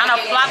was busting. I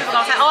know a lot of people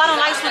gonna say, oh, I don't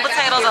like sweet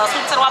potatoes or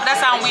sweet potato waffle. That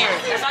sounds weird.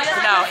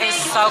 No,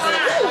 it's so good.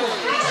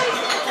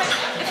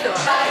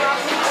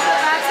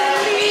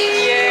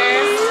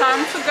 Yes,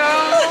 time to go.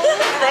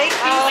 Thank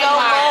you so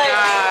much.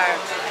 God.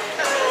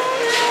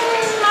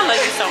 I love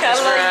you so much,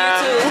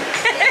 girl.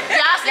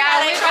 Y'all see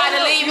how they tried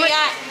to leave me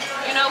out?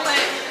 You know what?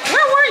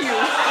 Where were you?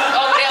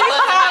 Over there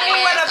busting my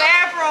ass. Where the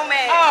bathroom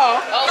at?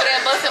 Oh. Over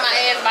there busting my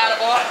ass by the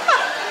bar.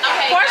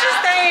 Okay. Portia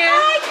staying.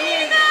 Hi,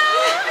 Gina.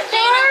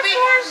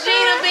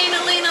 Gina being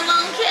a Lena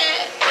Long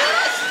Cat.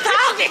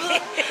 Stop it.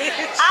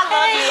 I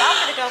love you. I'm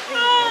gonna go pee.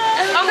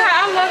 Okay,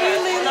 I love you,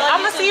 Lena.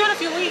 I'm gonna see you in a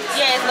few weeks.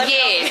 Yes.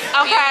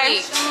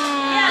 Okay.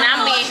 And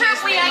I'm being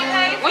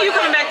Houston. When you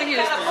coming back to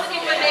Houston?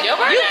 Your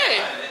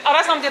birthday. Oh,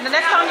 that's gonna be the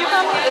next time you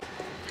come?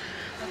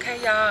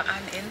 Okay, y'all,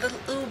 I'm in the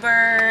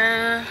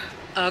Uber.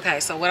 Okay,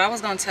 so what I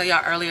was gonna tell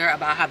y'all earlier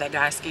about how that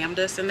guy scammed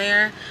us in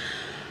there.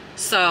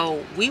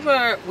 So we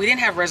didn't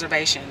have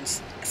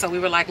reservations. So we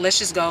were like, let's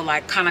just go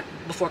like kind of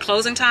before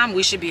closing time,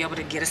 we should be able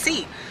to get a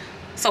seat.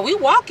 So we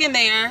walk in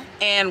there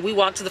and we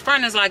walk to the front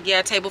and it's like,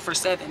 yeah, table for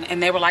 7.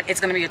 And they were like, it's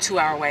gonna be a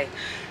 2-hour wait.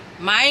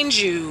 Mind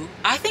you,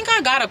 I think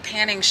I got a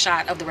panning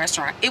shot of the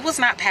restaurant. It was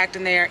not packed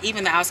in there,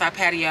 even the outside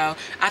patio.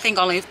 I think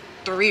only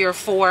 3 or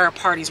 4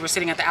 parties were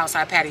sitting at the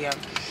outside patio.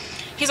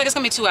 He's like, it's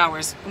gonna be 2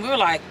 hours. And we were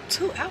like,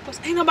 2 hours?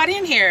 Ain't nobody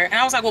in here. And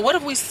I was like, well, what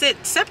if we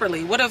sit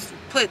separately? What if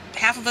put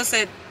half of us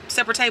at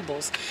separate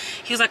tables?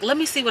 He was like, let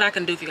me see what I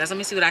can do for you guys. Let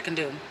me see what I can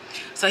do.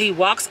 So he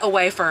walks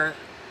away for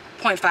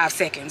 0.5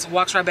 seconds,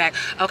 walks right back.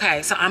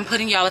 Okay, so I'm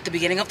putting y'all at the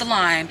beginning of the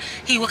line.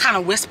 He kind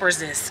of whispers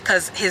this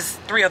because his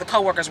 3 other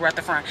co-workers were at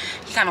the front.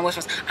 He kind of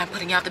whispers, I'm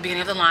putting y'all at the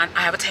beginning of the line.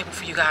 I have a table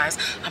for you guys.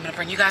 I'm gonna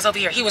bring you guys over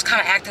here. He was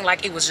kind of acting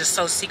like it was just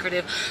so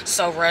secretive,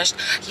 so rushed.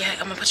 Yeah,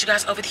 I'm gonna put you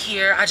guys over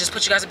here. I just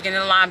put you guys at the beginning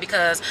of the line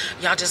because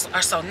y'all just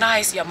are so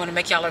nice. Yeah, I'm gonna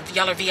make y'all are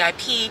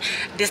VIP,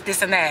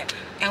 this and that.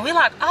 And we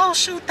like, oh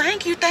shoot,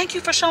 thank you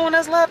for showing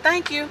us love,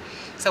 thank you.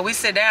 So we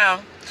sit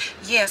down.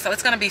 Yeah, so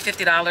it's gonna be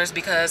 $50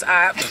 because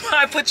I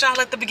put y'all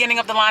at the beginning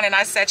of the line and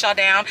I sat y'all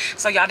down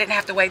so y'all didn't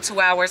have to wait 2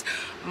 hours.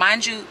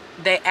 Mind you,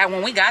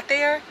 when we got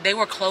there, they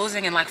were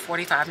closing in like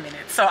 45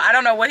 minutes. So I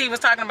don't know what he was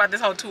talking about, this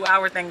whole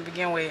 2-hour thing to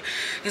begin with.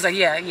 He's like,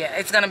 yeah,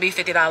 it's gonna be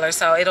 $50.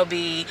 So it'll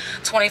be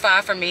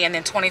 $25 for me and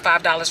then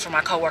 $25 for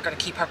my coworker to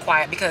keep her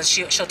quiet because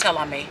she'll tell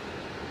on me.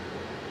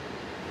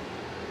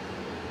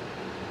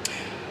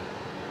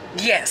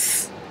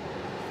 Yes,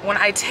 when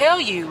I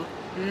tell you,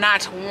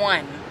 not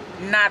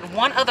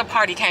one other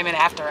party came in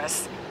after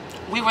us.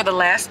 We were the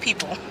last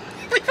people.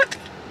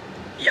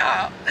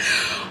 Y'all.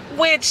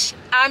 Which,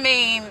 I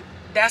mean,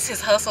 that's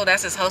his hustle.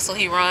 That's his hustle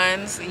he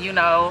runs. You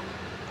know,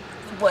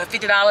 what,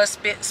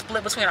 $50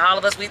 split between all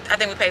of us. I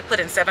think we put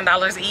in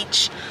 $7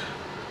 each.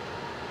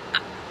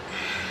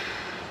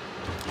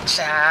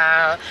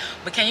 Child.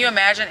 But can you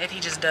imagine if he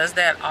just does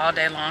that all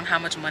day long, how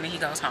much money he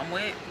goes home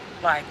with?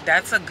 Like,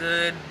 that's a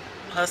good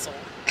hustle.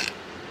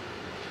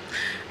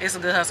 It's a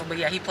good hustle. But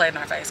yeah, he played in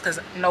our face because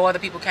no other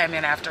people came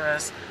in after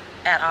us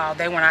at all.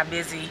 They were not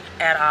busy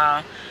at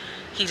all.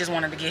 He just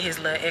wanted to get his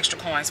little extra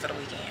coins for the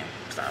weekend.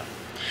 So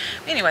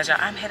anyways, y'all,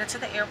 I'm headed to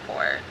the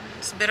airport.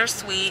 It's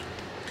bittersweet.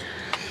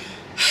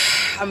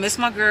 I miss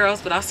my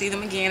girls, but I'll see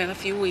them again in a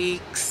few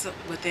weeks.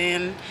 But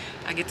then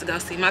I get to go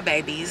see my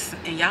babies.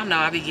 And y'all know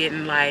I be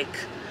getting like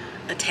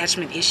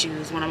attachment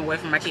issues when I'm away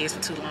from my kids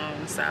for too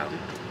long. So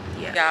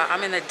yeah. Y'all,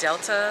 I'm in the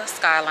Delta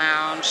Sky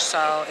Lounge.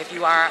 So if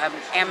you are an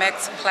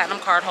Amex Platinum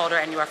card holder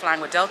and you are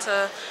flying with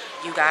Delta,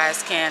 you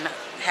guys can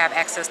have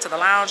access to the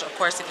lounge. Of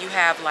course, if you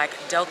have like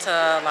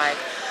Delta like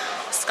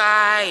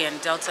Sky and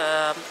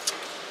Delta,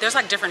 there's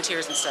like different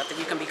tiers and stuff that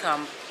you can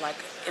become like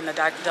in the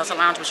Delta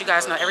Lounge. But you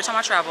guys know every time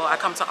I travel, I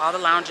come to all the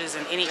lounges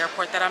in any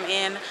airport that I'm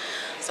in.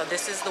 So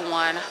this is the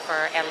one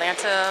for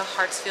Atlanta,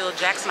 Hartsfield,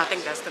 Jackson. I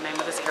think that's the name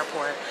of this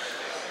airport.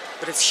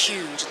 But it's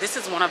huge. This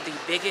is one of the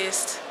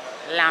biggest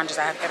lounges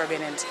I have ever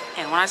been into.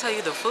 And when I tell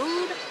you the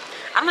food,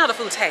 I don't know how the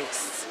food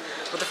tastes,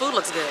 but the food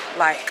looks good.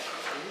 Like,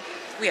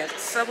 we had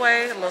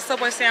Subway, a little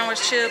Subway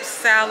sandwich, chips,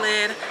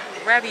 salad,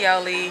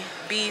 ravioli,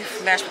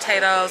 beef, mashed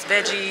potatoes,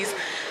 veggies.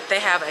 They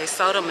have a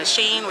soda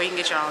machine where you can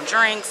get your own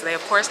drinks. They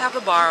of course have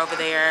the bar over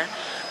there.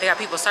 They got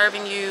people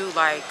serving you.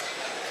 Like,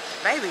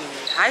 baby,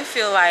 I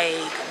feel like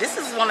this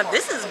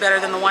is better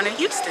than the one in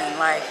Houston.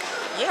 Like,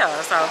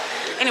 yeah. So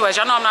anyways,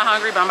 y'all know I'm not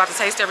hungry, but I'm about to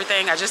taste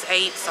everything. I just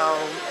ate, so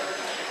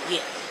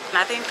yeah. And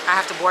I think I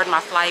have to board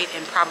my flight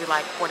in probably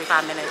like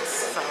 45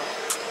 minutes. So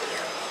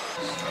yeah.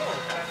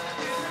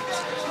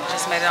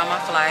 Just made it on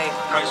my flight.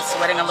 I'm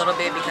sweating a little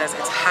bit because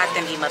it's hot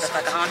than he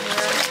motherfucker on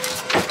here.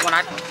 When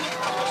I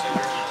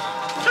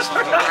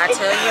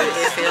tell you,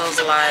 it feels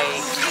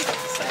like,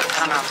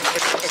 I don't know,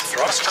 it's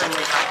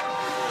extremely hot.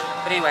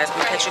 But anyways,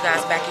 we'll catch you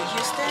guys back in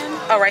Houston.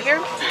 Oh, right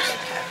here?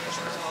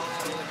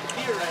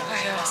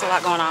 There's a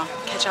lot going on.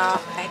 Catch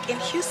y'all back in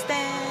Houston.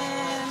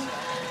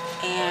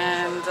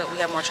 And we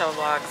have more travel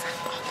vlogs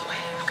all the way.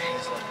 Okay.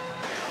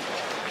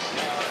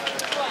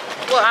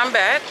 Well, I'm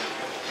back.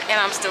 And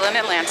I'm still in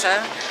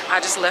Atlanta. I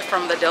just left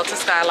from the Delta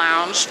Sky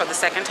Lounge for the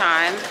second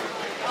time.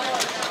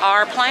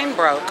 Our plane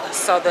broke,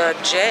 so the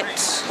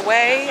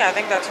jetway, I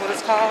think that's what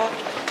it's called.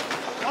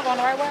 Am I going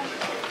the right way?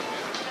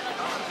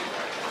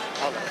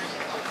 Hold on.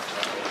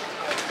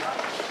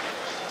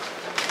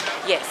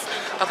 Yes.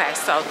 Okay,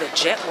 so the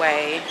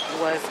jetway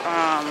was,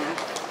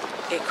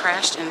 it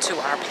crashed into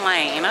our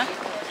plane.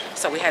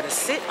 So we had to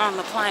sit on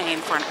the plane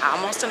for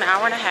almost an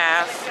hour and a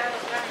half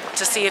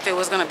to see if it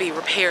was going to be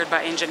repaired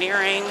by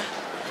engineering.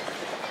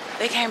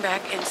 They came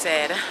back and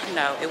said,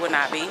 no, it would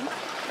not be.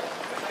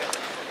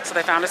 So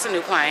they found us a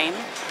new plane.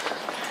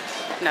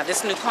 Now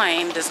this new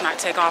plane does not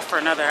take off for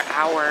another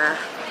hour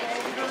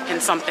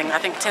and something, I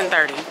think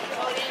 10:30.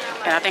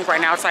 And I think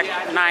right now it's like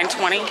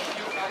 9:20.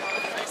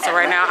 So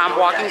right now I'm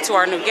walking to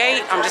our new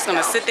gate. I'm just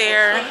gonna sit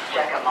there.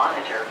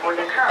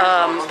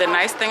 The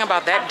nice thing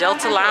about that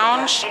Delta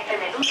Lounge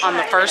on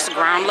the first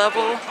ground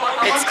level,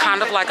 it's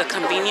kind of like a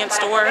convenience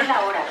store.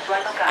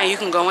 And you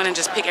can go in and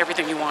just pick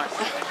everything you want.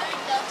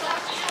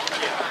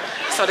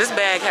 So this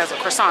bag has a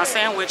croissant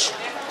sandwich,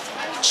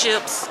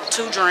 chips,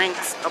 2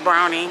 drinks, a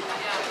brownie.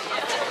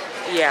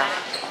 Yeah.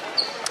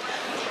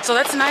 So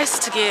that's nice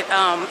to get,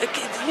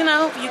 you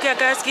know, you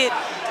guys get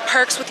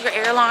perks with your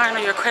airline or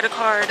your credit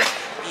card.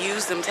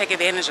 Use them, take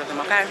advantage of them,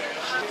 okay?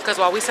 Because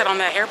while we sat on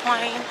that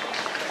airplane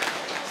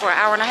for an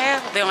hour and a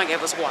half, they only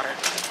gave us water.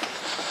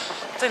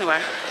 So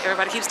anyway,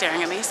 everybody keeps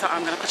staring at me, so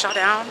I'm gonna put y'all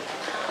down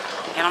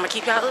and I'm gonna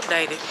keep y'all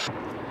updated.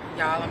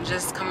 Y'all, I'm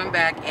just coming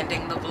back,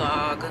 ending the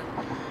vlog.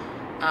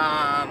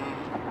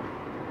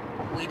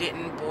 We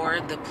didn't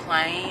board the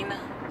plane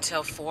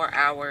until 4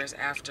 hours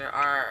after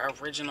our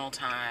original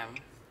time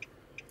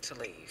to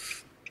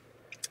leave.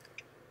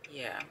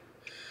 Yeah.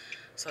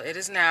 So it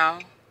is now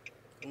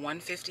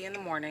 1:50 in the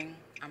morning.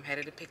 I'm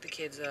headed to pick the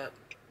kids up,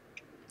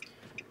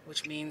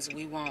 which means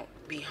we won't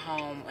be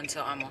home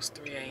until almost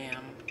 3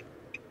 a.m.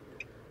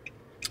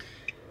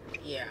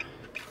 Yeah.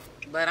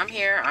 But I'm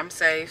here. I'm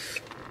safe.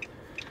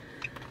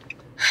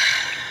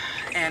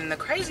 And the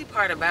crazy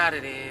part about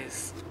it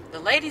is, the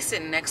lady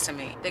sitting next to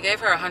me, they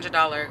gave her a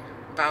 $100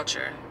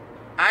 voucher.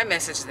 I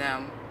messaged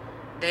them.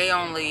 They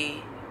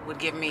only would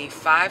give me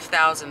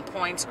 5,000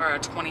 points or a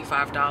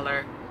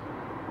 $25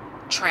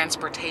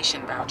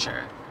 transportation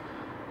voucher.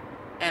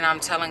 And I'm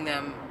telling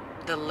them,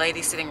 the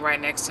lady sitting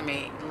right next to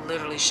me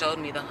literally showed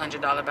me the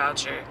 $100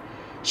 voucher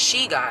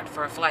she got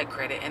for a flight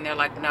credit. And they're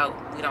like, no,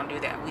 we don't do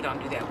that. We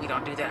don't do that. We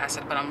don't do that. I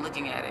said, but I'm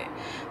looking at it.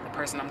 The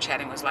person I'm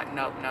chatting was like,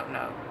 no, no,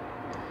 no.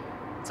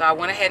 So I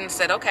went ahead and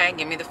said, okay,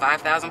 give me the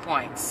 5,000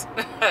 points.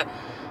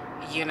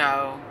 You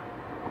know,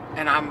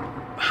 and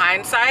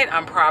hindsight,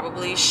 I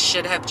probably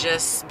should have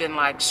just been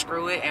like,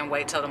 screw it and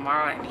wait till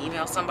tomorrow and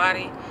email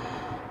somebody.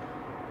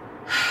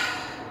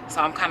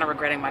 So I'm kind of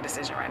regretting my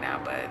decision right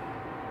now, but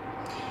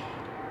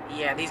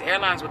yeah, these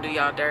airlines will do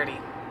y'all dirty.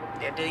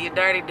 They do you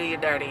dirty, do you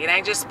dirty. It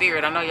ain't just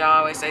Spirit. I know y'all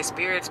always say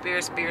Spirit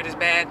is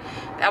bad.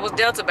 That was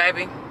Delta,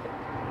 baby.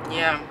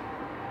 Yeah.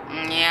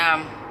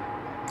 Yeah.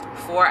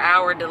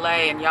 4-hour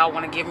delay, and y'all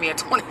want to give me a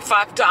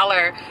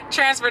 $25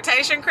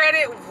 transportation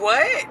credit?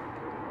 What?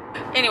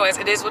 Anyways,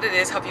 it is what it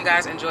is. Hope you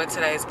guys enjoyed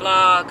today's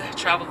vlog,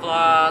 travel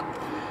vlog.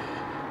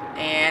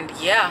 And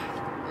yeah,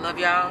 love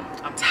y'all.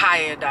 I'm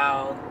tired,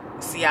 dog.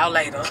 See y'all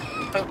later.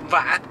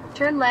 Bye.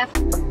 Turn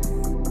left.